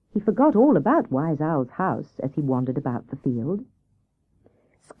 He forgot all about Wise Owl's house as he wandered about the field.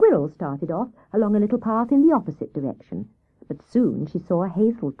 Squirrel started off along a little path in the opposite direction, but soon she saw a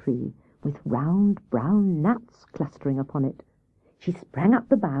hazel tree with round brown nuts clustering upon it. She sprang up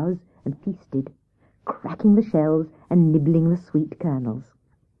the boughs and feasted, cracking the shells and nibbling the sweet kernels.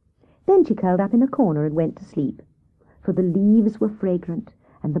 Then she curled up in a corner and went to sleep, for the leaves were fragrant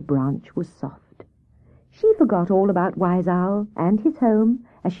and the branch was soft. She forgot all about Wise Owl and his home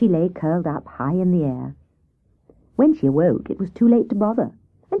as she lay curled up high in the air. When she awoke, it was too late to bother,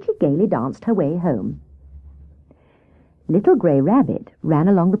 and she gaily danced her way home. Little Grey Rabbit ran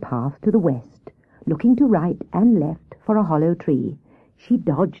along the path to the west, looking to right and left for a hollow tree. She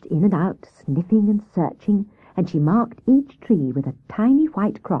dodged in and out, sniffing and searching, and she marked each tree with a tiny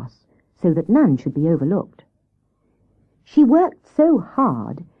white cross, so that none should be overlooked. She worked so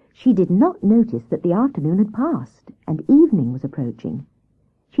hard, she did not notice that the afternoon had passed, and evening was approaching.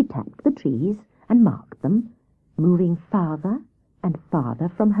 She tapped the trees and marked them, moving farther and farther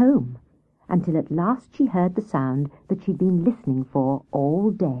from home, until at last she heard the sound that she'd been listening for all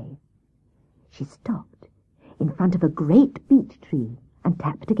day. She stopped in front of a great beech tree and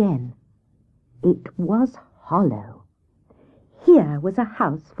tapped again. It was hollow. Here was a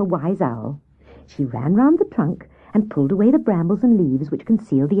house for Wise Owl. She ran round the trunk and pulled away the brambles and leaves which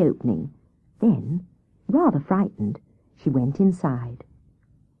concealed the opening. Then, rather frightened, she went inside.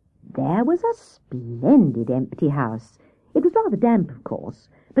 There was a splendid empty house. It was rather damp, of course,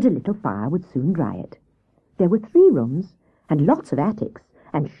 but a little fire would soon dry it. There were 3 rooms, and lots of attics,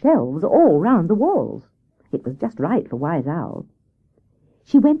 and shelves all round the walls. It was just right for Wise Owl.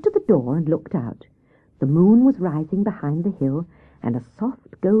 She went to the door and looked out. The moon was rising behind the hill, and a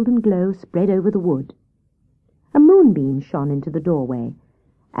soft golden glow spread over the wood. A moonbeam shone into the doorway,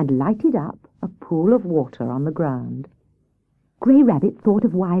 and lighted up a pool of water on the ground. Grey Rabbit thought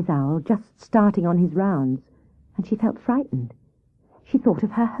of Wise Owl just starting on his rounds, and she felt frightened. She thought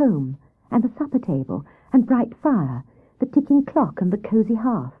of her home, and the supper table, and bright fire, the ticking clock and the cosy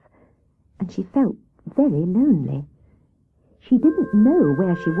hearth, and she felt very lonely. She didn't know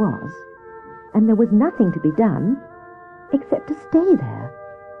where she was, and there was nothing to be done except to stay there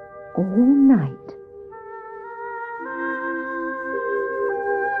all night.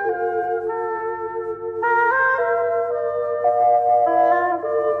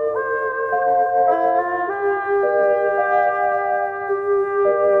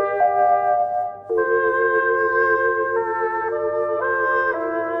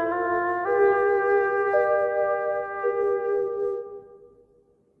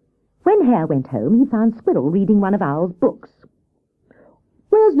 When Hare went home, he found Squirrel reading one of Owl's books.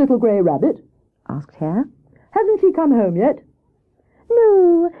 "Where's Little Grey Rabbit?" asked Hare. "Hasn't she come home yet?"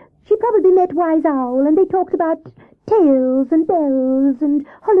 No, she probably met Wise Owl, and they talked about tails and bells and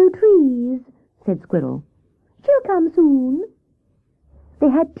hollow trees," said Squirrel. "She'll come soon." They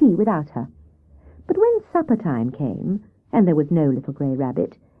had tea without her. But when supper time came, and there was no Little Grey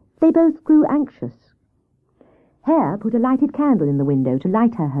Rabbit, they both grew anxious. Hare put a lighted candle in the window to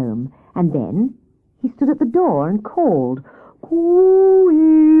light her home, and then he stood at the door and called,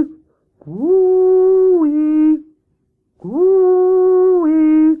 "Coo-ee, coo-ee,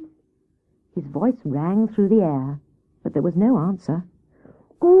 coo-ee." His voice rang through the air, but there was no answer.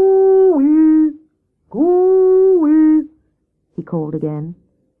 "Coo-ee, coo-ee," he called again,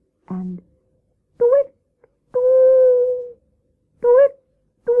 and "do-it, do, do-it,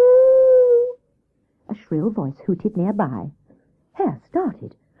 do." A shrill voice hooted nearby. Hare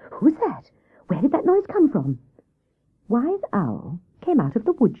started. Who was that? Where did that noise come from? Wise Owl came out of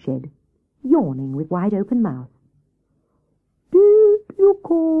the woodshed, yawning with wide-open mouth. "Did you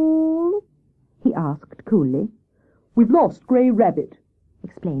call?" he asked coolly. "We've lost Grey Rabbit,"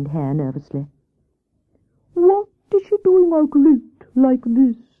 explained Hare nervously. "What is she doing out late like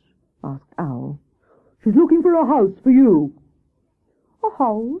this?" asked Owl. "She's looking for a house for you." "A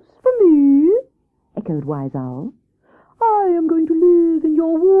house for me?" echoed Wise Owl. "I am going to live in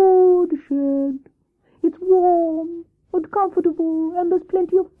your woodshed. It's warm and comfortable, and there's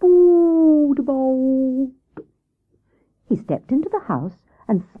plenty of food about." He stepped into the house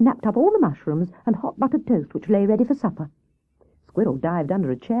and snapped up all the mushrooms and hot buttered toast which lay ready for supper. Squirrel dived under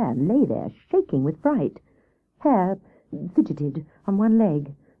a chair and lay there, shaking with fright. Hare fidgeted on one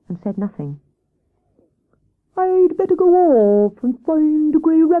leg and said nothing. "I'd better go off and find a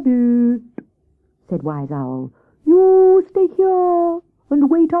Grey Rabbit," said Wise Owl. "You stay here and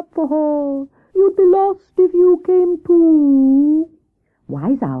wait up for her. You'd be lost if you came too."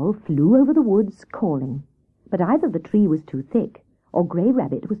 Wise Owl flew over the woods, calling, but either the tree was too thick, or Grey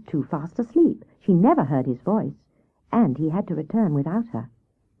Rabbit was too fast asleep. She never heard his voice, and he had to return without her.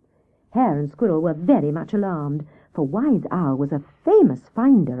 Hare and Squirrel were very much alarmed, for Wise Owl was a famous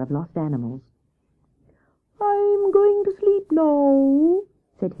finder of lost animals. "I'm going to sleep now,"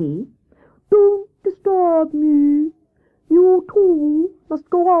 said he. "Don't disturb me. You two must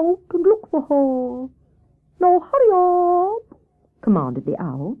go out and look for her. Now hurry up," commanded the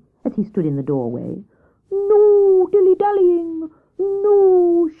owl as he stood in the doorway. "No dilly-dallying,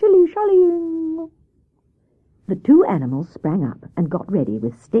 no shilly-shallying." The two animals sprang up and got ready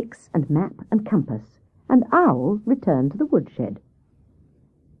with sticks and map and compass, and Owl returned to the woodshed.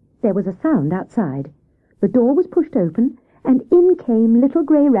 There was a sound outside. The door was pushed open, and in came Little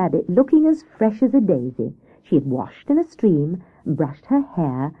Grey Rabbit, looking as fresh as a daisy. She had washed in a stream and brushed her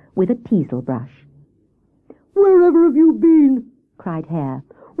hair with a teasel brush. "Wherever have you been?" cried Hare.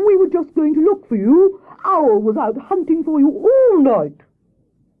 "We were just going to look for you. Owl was out hunting for you all night."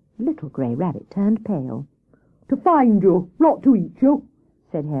 Little Grey Rabbit turned pale. "To find you, not to eat you,"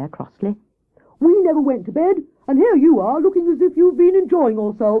 said Hare crossly. "We never went to bed, and here you are looking as if you've been enjoying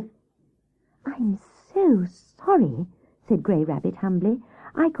yourself." "I'm so sorry," said Grey Rabbit humbly.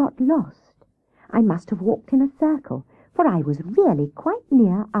 "I got lost. I must have walked in a circle, for I was really quite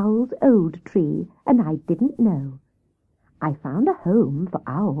near Owl's old tree, and I didn't know. I found a home for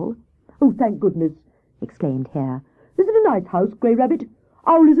Owl." "Oh, thank goodness!" exclaimed Hare. "Is it a nice house, Grey Rabbit?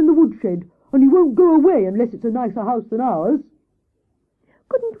 Owl is in the woodshed, and he won't go away unless it's a nicer house than ours."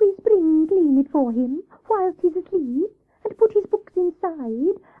 "Couldn't we spring clean it for him whilst he's asleep, and put his books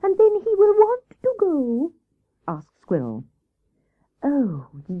inside, and then he will want to go?" asked Squirrel. "Oh,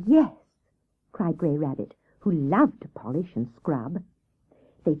 yes," cried Grey Rabbit, who loved to polish and scrub.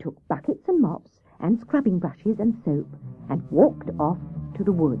 They took buckets and mops and scrubbing brushes and soap and walked off to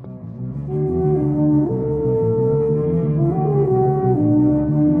the wood.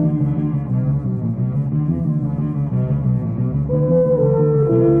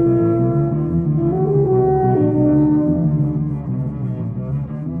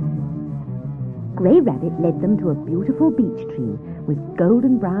 Grey Rabbit led them to a beautiful beech tree with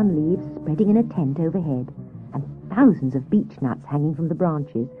golden brown leaves spreading in a tent overhead, and thousands of beech nuts hanging from the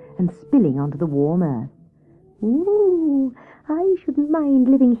branches and spilling onto the warm earth. "Ooh, I shouldn't mind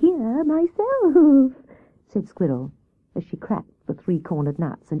living here myself," said Squirrel, as she cracked the three-cornered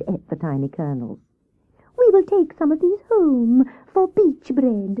nuts and ate the tiny kernels. "We will take some of these home for beech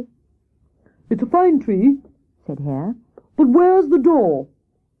bread." "It's a fine tree," said Hare. "but where's the door?"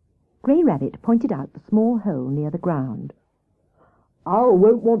 Grey Rabbit pointed out the small hole near the ground. "Owl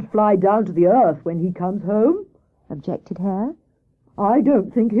won't want to fly down to the earth when he comes home," objected Hare. I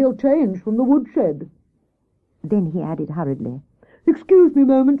don't think he'll change from the woodshed. Then he added hurriedly, Excuse me a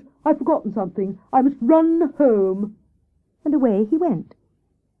moment, I've forgotten something. I must run home. and away he went.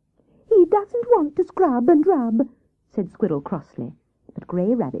 He doesn't want to scrub and rub, said Squirrel crossly, but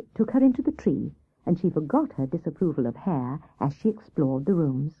Grey Rabbit took her into the tree, and she forgot her disapproval of Hare as she explored the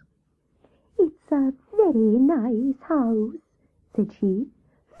rooms. It's a very nice house, said she,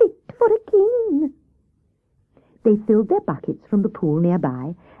 fit for a king. They filled their buckets from the pool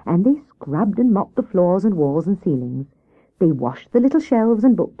nearby, and they scrubbed and mopped the floors and walls and ceilings. They washed the little shelves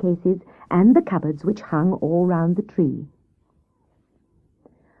and bookcases and the cupboards which hung all round the tree.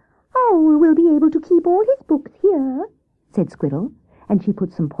 Owl will be able to keep all his books here, said Squirrel, and she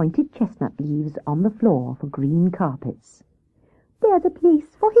put some pointed chestnut leaves on the floor for green carpets. There's a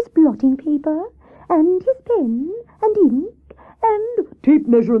place for his blotting paper, and his pen, and ink, and— Tape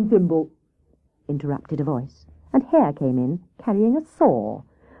measure and thimble, interrupted a voice, and Hare came in, carrying a saw.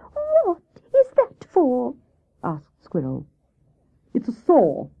 What is that for? asked Squirrel. It's a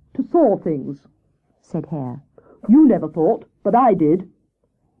saw, to saw things, said Hare. You never thought, but I did.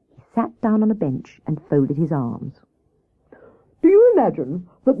 He sat down on a bench and folded his arms. Do you imagine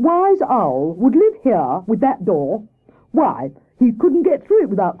that Wise Owl would live here with that door? Why, he couldn't get through it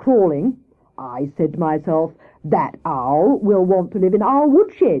without crawling. I said to myself, that owl will want to live in our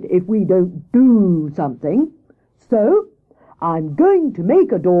woodshed if we don't do something. So, I'm going to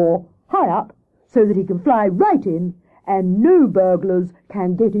make a door high up so that he can fly right in and no burglars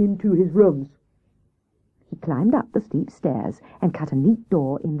can get into his rooms. He climbed up the steep stairs and cut a neat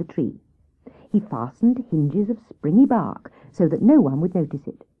door in the tree. He fastened hinges of springy bark so that no one would notice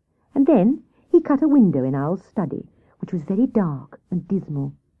it, and then he cut a window in Owl's study, which was very dark and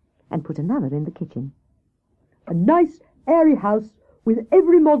dismal, and put another in the kitchen. A nice, airy house with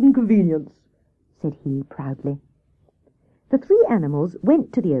every modern convenience, said he proudly. The three animals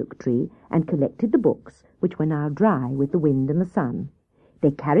went to the oak tree and collected the books, which were now dry with the wind and the sun.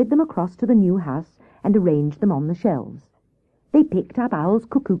 They carried them across to the new house and arranged them on the shelves. They picked up Owl's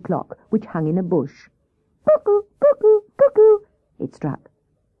cuckoo clock, which hung in a bush. Cuckoo, cuckoo, cuckoo, it struck.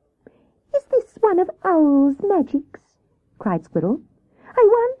 Is this one of Owl's magics? cried Squirrel.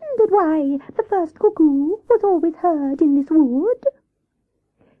 I wondered why the first cuckoo was always heard in this wood.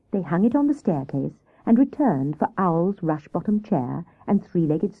 They hung it on the staircase and returned for Owl's rush-bottom chair and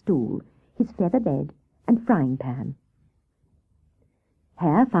three-legged stool, his feather bed and frying pan.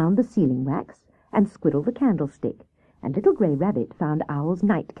 Hare found the sealing wax and Squirrel the candlestick, and Little Grey Rabbit found Owl's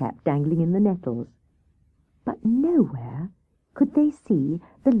nightcap dangling in the nettles. But nowhere could they see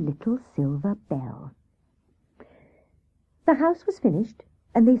the little silver bell. The house was finished,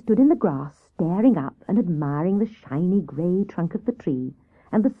 and they stood in the grass, staring up and admiring the shiny grey trunk of the tree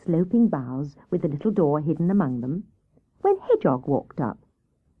and the sloping boughs with the little door hidden among them, when Hedgehog walked up.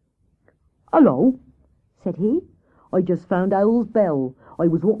 Hello, said he. I just found Owl's bell. I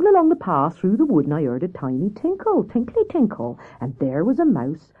was walking along the path through the wood and I heard a tiny tinkle, tinkly tinkle, and there was a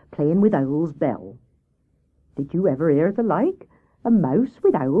mouse playing with Owl's bell. Did you ever hear the like? A mouse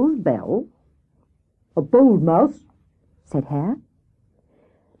with Owl's bell? A bold mouse, said Hare.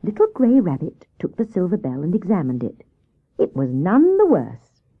 Little Grey Rabbit took the silver bell and examined it. It was none the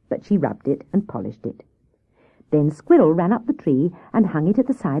worse, but she rubbed it and polished it. Then Squirrel ran up the tree and hung it at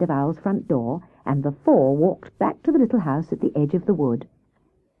the side of Owl's front door, and the four walked back to the little house at the edge of the wood.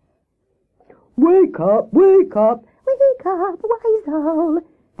 Wake up, wake up! Wake up, Wise Owl,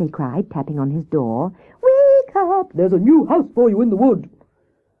 they cried, tapping on his door. Wake up! There's a new house for you in the wood.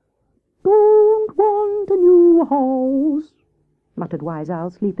 Don't want a new house, muttered Wise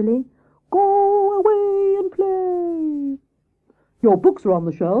Owl sleepily. Go away and play. Your books are on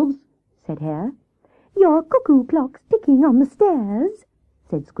the shelves, said Hare. Your cuckoo clock's ticking on the stairs,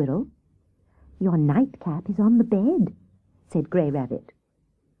 said Squirrel. Your nightcap is on the bed, said Grey Rabbit.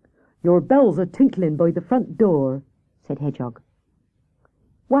 Your bells are tinkling by the front door, said Hedgehog.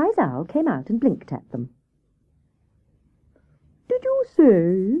 Wise Owl came out and blinked at them. Did you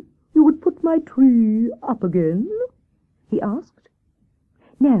say you would put my tree up again? He asked.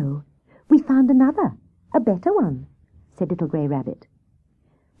 No, we found another, a better one, said Little Grey Rabbit.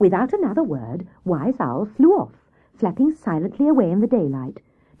 Without another word, Wise Owl flew off, flapping silently away in the daylight,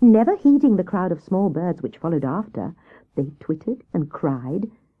 never heeding the crowd of small birds which followed after. They twittered and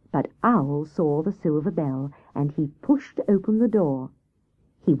cried, but Owl saw the silver bell, and he pushed open the door.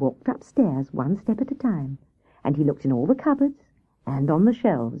 He walked upstairs one step at a time, and he looked in all the cupboards and on the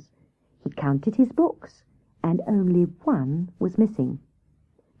shelves. He counted his books, and only one was missing.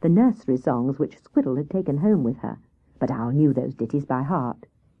 The nursery songs which Squirrel had taken home with her, but Owl knew those ditties by heart.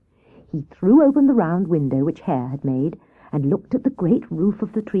 He threw open the round window which Hare had made, and looked at the great roof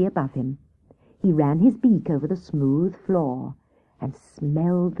of the tree above him. He ran his beak over the smooth floor and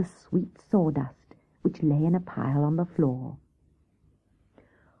smelled the sweet sawdust which lay in a pile on the floor.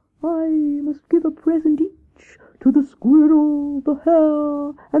 "I must give a present each to the squirrel, the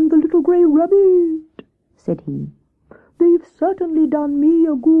hare, and the little grey rabbit," said he. "They've certainly done me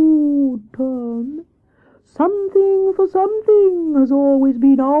a good turn. Something for something has always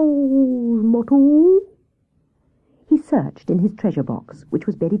been Owl's motto." He searched in his treasure box, which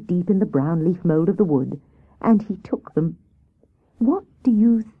was buried deep in the brown leaf mould of the wood, and he took them. What do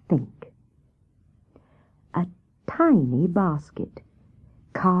you think? A tiny basket,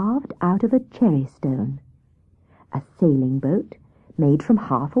 carved out of a cherry stone, a sailing boat made from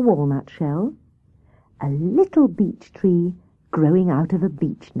half a walnut shell, a little beech tree growing out of a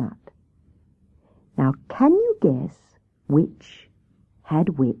beech nut. Now, can you guess which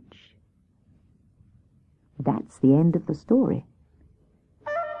had which? That's the end of the story.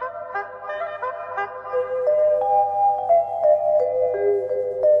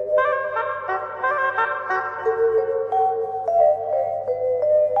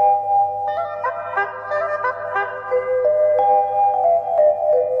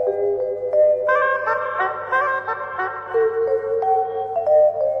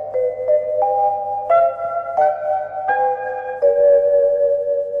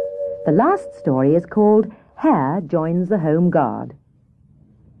 The last story is called Hare Joins the Home Guard.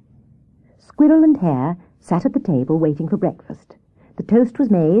 Squirrel and Hare sat at the table waiting for breakfast. The toast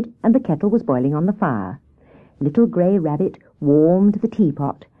was made and the kettle was boiling on the fire. Little Grey Rabbit warmed the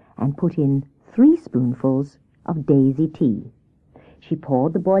teapot and put in 3 spoonfuls of daisy tea. She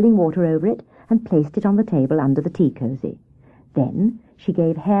poured the boiling water over it and placed it on the table under the tea cosy. Then she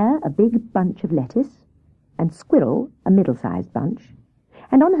gave Hare a big bunch of lettuce and Squirrel a middle-sized bunch,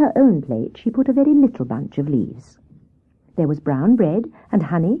 and on her own plate she put a very little bunch of leaves. There was brown bread and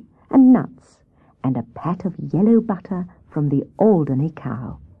honey and nuts, and a pat of yellow butter from the Alderney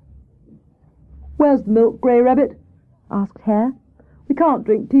cow. "Where's the milk, Grey Rabbit?" asked Hare. "We can't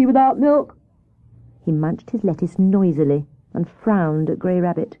drink tea without milk." He munched his lettuce noisily and frowned at Grey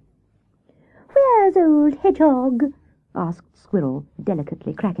Rabbit. Where's old Hedgehog? asked Squirrel,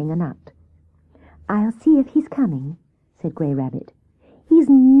 delicately cracking a nut. "I'll see if he's coming," said Grey Rabbit. "He's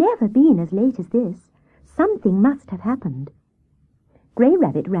never been as late as this. Something must have happened." Grey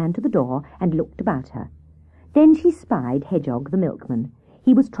Rabbit ran to the door and looked about her. Then she spied Hedgehog the milkman.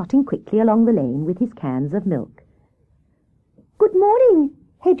 He was trotting quickly along the lane with his cans of milk. Good morning,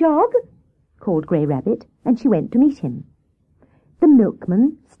 Hedgehog, called Grey Rabbit, and she went to meet him. The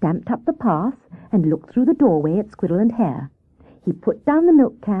milkman stamped up the path and looked through the doorway at Squirrel and Hare. He put down the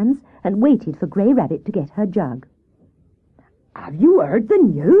milk cans and waited for Grey Rabbit to get her jug. "Have you heard the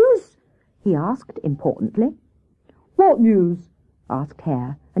news?" he asked importantly. "What news?" asked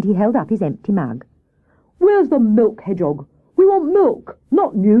Hare, and he held up his empty mug. "Where's the milk, Hedgehog? We want milk,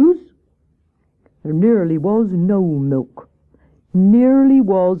 not news." "There nearly was no milk. Nearly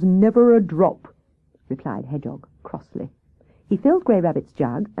was never a drop," replied Hedgehog crossly. He filled Grey Rabbit's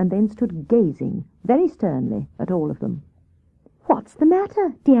jug and then stood gazing very sternly at all of them. "What's the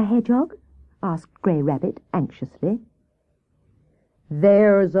matter, dear Hedgehog?" asked Grey Rabbit anxiously.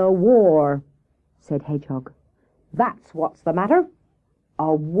 "There's a war," said Hedgehog. "That's what's the matter.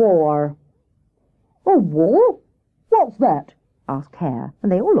 A war." "A war? What's that?" asked Hare,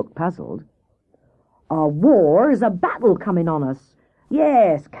 and they all looked puzzled. "A war's a battle coming on us.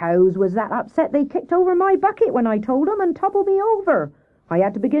 Yes, cows was that upset they kicked over my bucket when I told 'em and toppled me over. I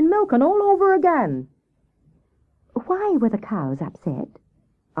had to begin milking all over again." "Why were the cows upset?"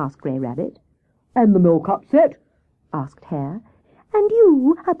 asked Grey Rabbit. "And the milk upset?" asked Hare. and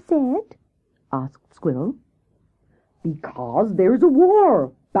you upset?" asked Squirrel. "Because there's a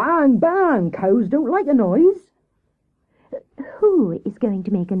war. Bang, bang. Cows don't like a noise." "Who is going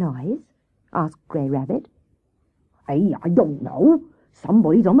to make a noise?" asked Grey Rabbit. I don't know.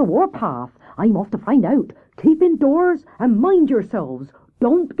 Somebody's on the warpath. I'm off to find out. Keep indoors and mind yourselves.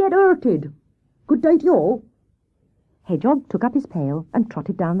 Don't get hurted. Good day to you all." Hedgehog took up his pail and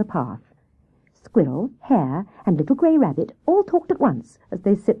trotted down the path. Squirrel, Hare, and Little Grey Rabbit all talked at once as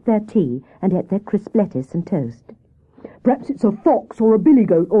they sipped their tea and ate their crisp lettuce and toast. "Perhaps it's a fox or a billy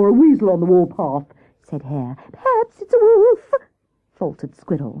goat or a weasel on the warpath," said Hare. "Perhaps it's a wolf," faltered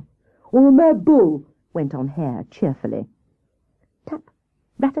Squirrel. "Or a mad bull," went on Hare cheerfully. Tap,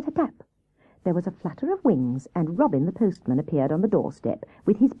 rat-a-tat-tap. There was a flutter of wings, and Robin the postman appeared on the doorstep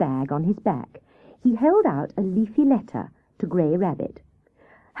with his bag on his back. He held out a leafy letter to Grey Rabbit.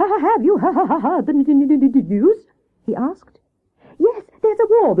 "Have you the news?" he asked. "Yes, there's a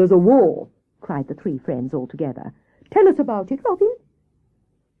 "Oh, there's a war," cried the 3 friends all together. Tell us about it, Robin.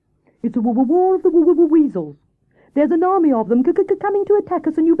 It's a war of the weasels. There's an army of them coming to attack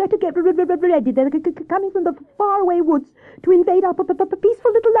us, and you better get ready. They're coming from the faraway woods to invade our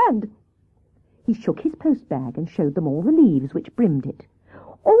peaceful little land. He shook his post bag and showed them all the leaves which brimmed it.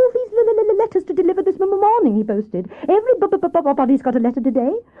 All these letters to deliver this morning, he boasted. Everybody's got a letter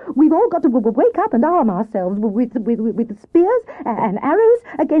today. We've all got to wake up and arm ourselves with spears and arrows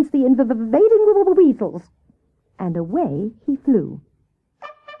against the invading weasels. And away he flew.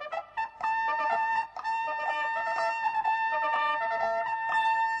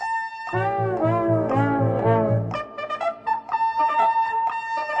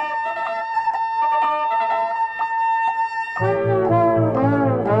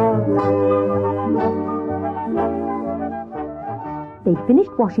 They'd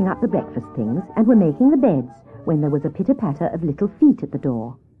finished washing up the breakfast things and were making the beds when there was a pitter-patter of little feet at the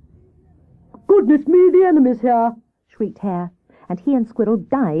door. Goodness me, the enemy's here! Shrieked Hare, and he and Squirrel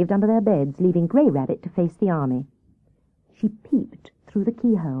dived under their beds, leaving Grey Rabbit to face the army. She peeped through the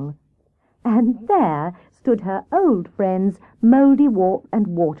keyhole, and there stood her old friends Mouldy Warp and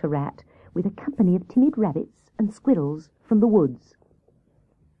Water Rat, with a company of timid rabbits and squirrels from the woods.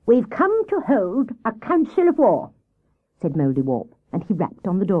 "We've come to hold a council of war," said Mouldy Warp, and he rapped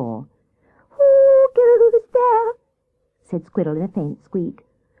on the door. "Who goes there?" said Squirrel in a faint squeak.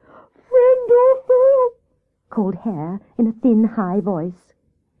 "Friend or foe?" called Hare in a thin, high voice.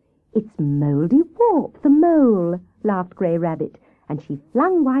 "It's Mouldy Warp, the mole," laughed Grey Rabbit, and she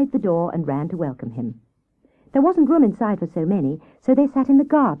flung wide the door and ran to welcome him. There wasn't room inside for so many, so they sat in the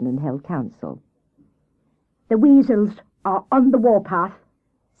garden and held council. "The weasels are on the warpath,"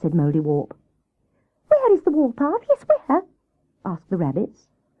 said Mouldy Warp. "Where is the warpath? Yes, where?" asked the rabbits.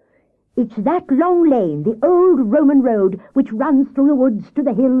 "It's that long lane, the old Roman road, which runs through the woods to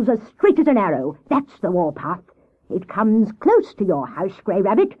the hills as straight as an arrow. That's the warpath. It comes close to your house, Grey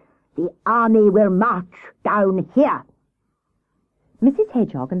Rabbit. The army will march down here." Mrs.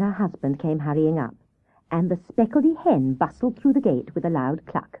 Hedgehog and her husband came hurrying up, and the speckledy hen bustled through the gate with a loud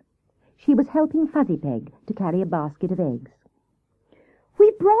cluck. She was helping Fuzzy Peg to carry a basket of eggs.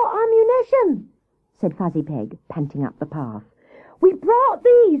 "We brought ammunition," said Fuzzy Peg, panting up the path. "We brought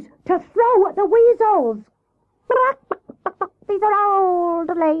these to throw at the weasels." "These are old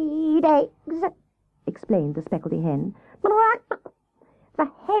laid eggs," explained the speckledy hen. "The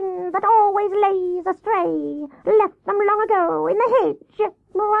hen that always lays astray left them long ago in the hedge."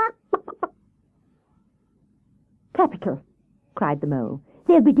 "Capital," cried the mole.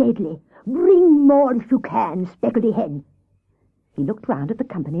 "They'll be deadly. Bring more if you can, speckledy hen." He looked round at the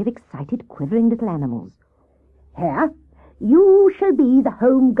company of excited, quivering little animals. "Hare, you shall be the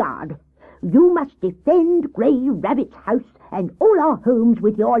home guard. You must defend Grey Rabbit's house and all our homes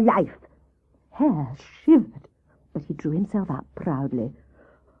with your life." Hare shivered, but he drew himself up proudly.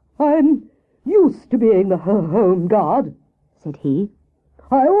 "I'm used to being the home guard," said he.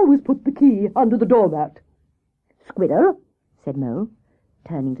 "I always put the key under the doormat." "Squirrel," said Mole,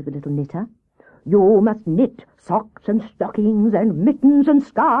 turning to the little knitter, "you must knit socks and stockings and mittens and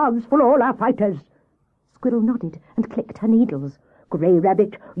scarves for all our fighters." Squirrel nodded and clicked her needles. "Grey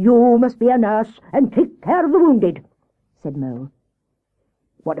Rabbit, you must be a nurse and take care of the wounded," said Mole.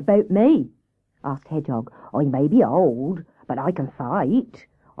 "What about me?" asked Hedgehog. "I may be old, but I can fight.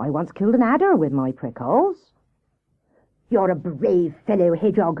 I once killed an adder with my prickles." "You're a brave fellow,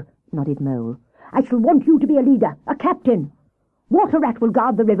 Hedgehog," nodded Mole. "I shall want you to be a leader, a captain. Water Rat will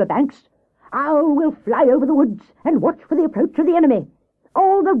guard the river banks. Owl will fly over the woods and watch for the approach of the enemy.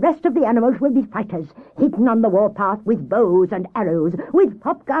 All the rest of the animals will be fighters, hidden on the warpath with bows and arrows, with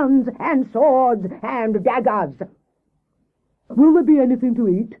popguns and swords and daggers." "Will there be anything to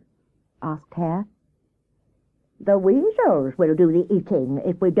eat?" asked Hare. "The weasels will do the eating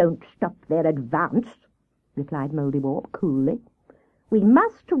if we don't stop their advance," replied Mouldy Warp coolly. "We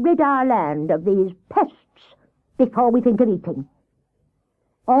must rid our land of these pests before we think of eating."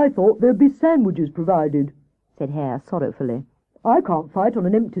 "I thought there'd be sandwiches provided," said Hare sorrowfully. "I can't fight on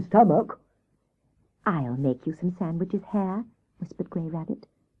an empty stomach." "I'll make you some sandwiches, Hare," whispered Grey Rabbit.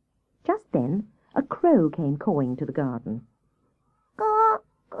 Just then a crow came cawing to the garden. "Caw,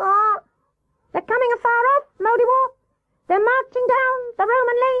 caw. They're coming afar off, Mouldy Warp. They're marching down the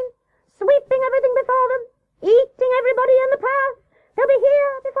Roman lane, sweeping everything before them, eating everybody in the path. They'll be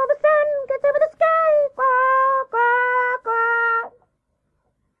here before the sun gets over the sky. Caw, caw, caw."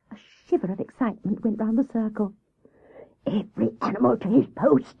 A shiver of excitement went round the circle. "Every animal to his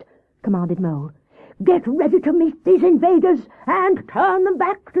post," commanded Mole. "Get ready to meet these invaders and turn them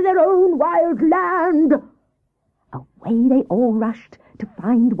back to their own wild land." Away they all rushed to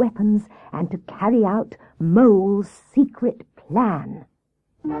find weapons and to carry out Mole's secret plan.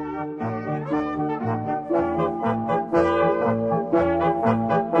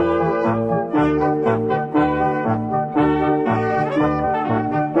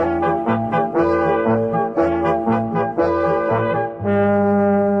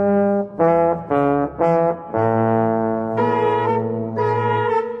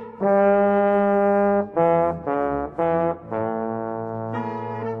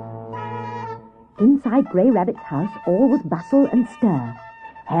 Inside Grey Rabbit's house all was bustle and stir.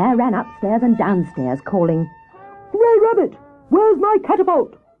 Hare ran upstairs and downstairs, calling, Grey Rabbit, where's my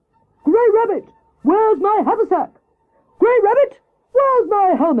catapult? Grey Rabbit, where's my haversack? Grey Rabbit, where's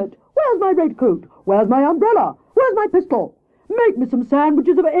my helmet? Where's my greatcoat? Where's my umbrella? Where's my pistol? Make me some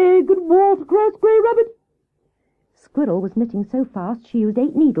sandwiches of egg and watercress, Grey Rabbit. Squirrel was knitting so fast she used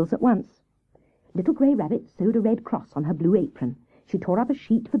 8 needles at once. Little Grey Rabbit sewed a red cross on her blue apron. She tore up a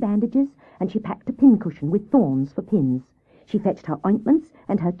sheet for bandages, and she packed a pincushion with thorns for pins. She fetched her ointments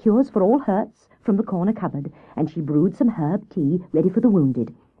and her cures for all hurts from the corner cupboard, and she brewed some herb tea ready for the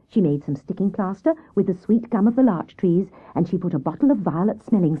wounded. She made some sticking plaster with the sweet gum of the larch trees, and she put a bottle of violet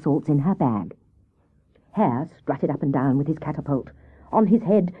smelling salts in her bag. Hare strutted up and down with his catapult. On his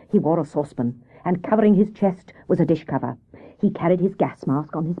head he wore a saucepan, and covering his chest was a dish cover. He carried his gas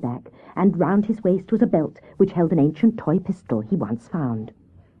mask on his back, and round his waist was a belt which held an ancient toy pistol he once found.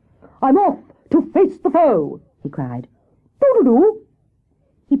 I'm off to face the foe, he cried. Doodle-doo!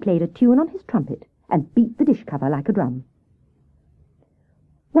 He played a tune on his trumpet and beat the dish cover like a drum.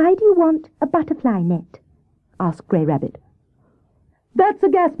 Why do you want a butterfly net? Asked Grey Rabbit. That's a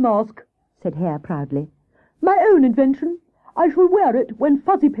gas mask, said Hare proudly. My own invention. I shall wear it when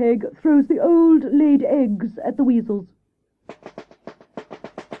Fuzzy Peg throws the old laid eggs at the weasels.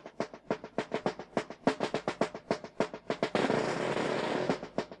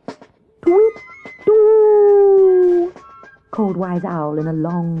 Tweet-doo! Called Wise Owl in a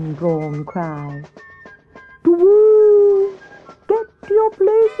long-drawn cry. Doo! Get to your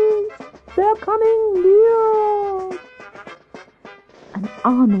places! They're coming near! An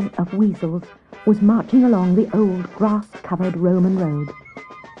army of weasels was marching along the old grass-covered Roman road.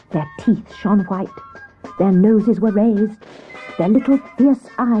 Their teeth shone white, their noses were raised, their little fierce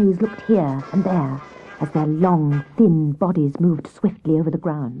eyes looked here and there as their long, thin bodies moved swiftly over the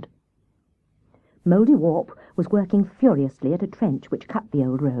ground. Mouldy Warp was working furiously at a trench which cut the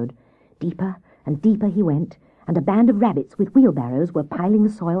old road. Deeper and deeper he went, and a band of rabbits with wheelbarrows were piling the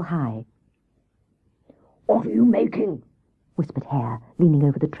soil high. What are you making? Whispered Hare, leaning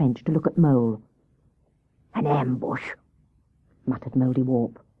over the trench to look at Mole. An ambush, muttered Mouldy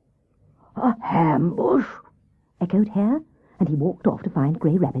Warp. A ambush? Echoed Hare, and he walked off to find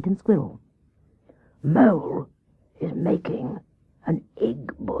Grey Rabbit and Squirrel. Mole is making an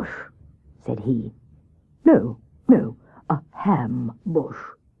egg bush, said he. No, a ham bush.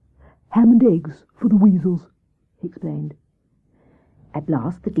 Ham and eggs for the weasels, he explained. At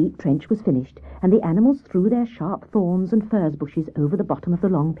last the deep trench was finished, and the animals threw their sharp thorns and furze bushes over the bottom of the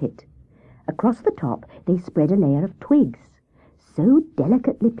long pit. Across the top they spread a layer of twigs, so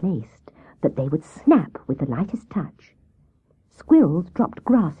delicately placed that they would snap with the lightest touch. Squirrels dropped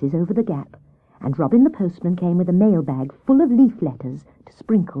grasses over the gap, and Robin the postman came with a mailbag full of leaf letters to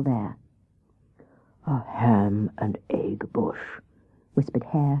sprinkle there. A ham and egg bush, whispered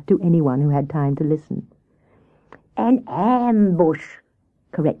Hare to anyone who had time to listen. An ambush,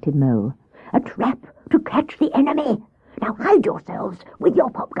 corrected Mole. A trap to catch the enemy. Now hide yourselves with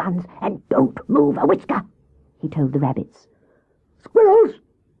your pop guns and don't move a whisker, he told the rabbits. Squirrels,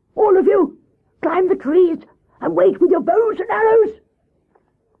 all of you, climb the trees and wait with your bows and arrows.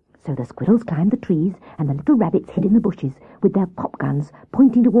 So the squirrels climbed the trees, and the little rabbits hid in the bushes with their pop guns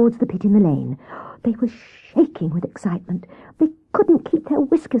pointing towards the pit in the lane. They were shaking with excitement. They couldn't keep their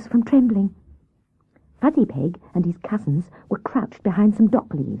whiskers from trembling. Fuzzy Peg and his cousins were crouched behind some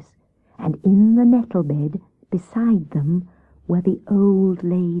dock leaves, and in the nettle bed beside them were the old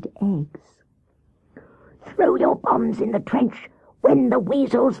laid eggs. Throw your bombs in the trench when the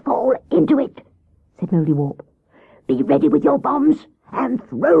weasels fall into it, said Mouldy Warp. Be ready with your bombs and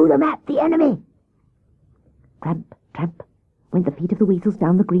throw them at the enemy. Tramp, tramp, went the feet of the weasels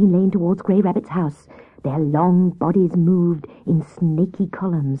down the green lane towards Grey Rabbit's house. Their long bodies moved in snaky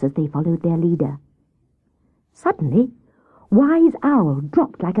columns as they followed their leader. Suddenly, Wise Owl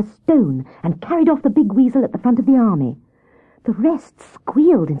dropped like a stone and carried off the big weasel at the front of the army. The rest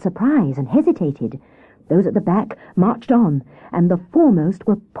squealed in surprise and hesitated. Those at the back marched on, and the foremost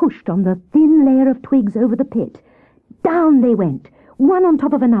were pushed on the thin layer of twigs over the pit. Down they went, one on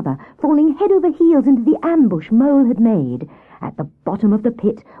top of another, falling head over heels into the ambush Mole had made, At the bottom of the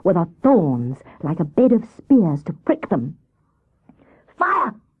pit were the thorns, like a bed of spears to prick them.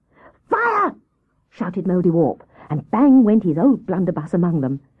 "Fire! Fire!" shouted Mouldiwarp, and bang went his old blunderbuss among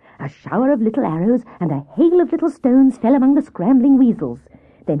them. A shower of little arrows and a hail of little stones fell among the scrambling weasels.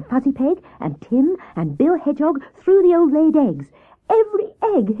 Then Fuzzy Peg and Tim and Bill Hedgehog threw the old laid eggs. Every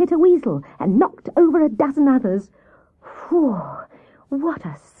egg hit a weasel and knocked over a dozen others. Whew! What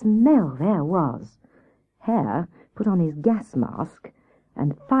a smell there was! Hare put on his gas mask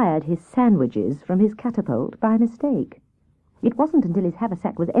and fired his sandwiches from his catapult by mistake. It wasn't until his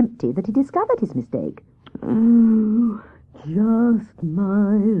haversack was empty that he discovered his mistake. "Oh, just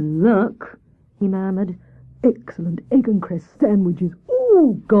my luck," he murmured. "Excellent egg and cress sandwiches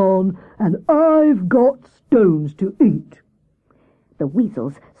all gone, and I've got stones to eat." The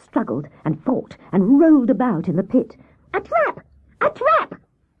weasels struggled and fought and rolled about in the pit. "A trap! A trap!"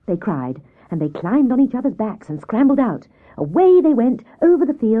 they cried, and they climbed on each other's backs and scrambled out. Away they went, over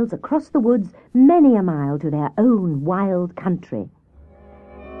the fields, across the woods, many a mile to their own wild country.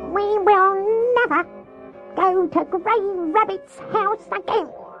 "We will never go to Grey Rabbit's house again,"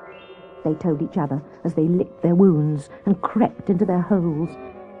 they told each other as they licked their wounds and crept into their holes.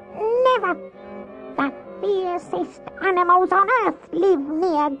 "Never. The fiercest animals on earth live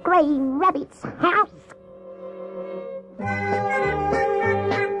near Grey Rabbit's house."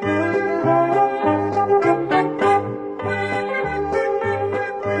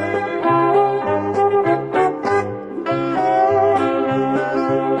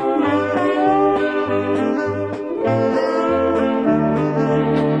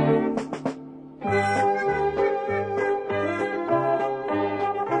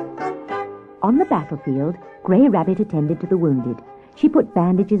 On the battlefield, Grey Rabbit attended to the wounded. She put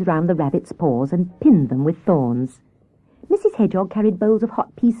bandages round the rabbit's paws and pinned them with thorns. Mrs. Hedgehog carried bowls of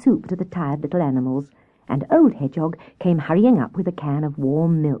hot pea soup to the tired little animals, and Old Hedgehog came hurrying up with a can of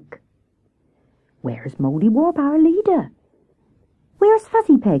warm milk. "Where's Mouldiwarp, our leader? Where's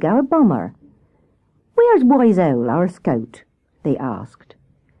Fuzzy Peg, our bomber? Where's Wise Owl, our scout?" they asked.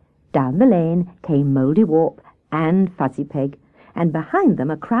 Down the lane came Mouldiwarp and Fuzzy Peg, and behind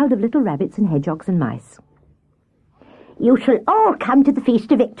them a crowd of little rabbits and hedgehogs and mice. "You shall all come to the Feast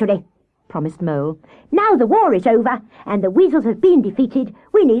of Victory," promised Mole. "Now the war is over, and the weasels have been defeated,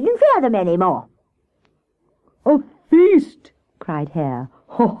 we needn't fear them any more." "A feast!" cried Hare.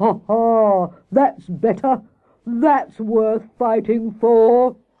 "Ha ha ha! That's better! That's worth fighting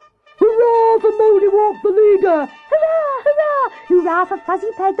for! Hurrah for Mouldiwarp the leader!" "Hurrah, hurrah! Hurrah for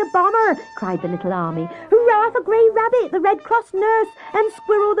Fuzzy Peg the bomber!" cried the little army. "Hurrah for Grey Rabbit, the Red Cross nurse, and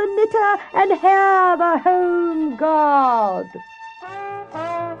Squirrel the knitter, and Hare the home guard!"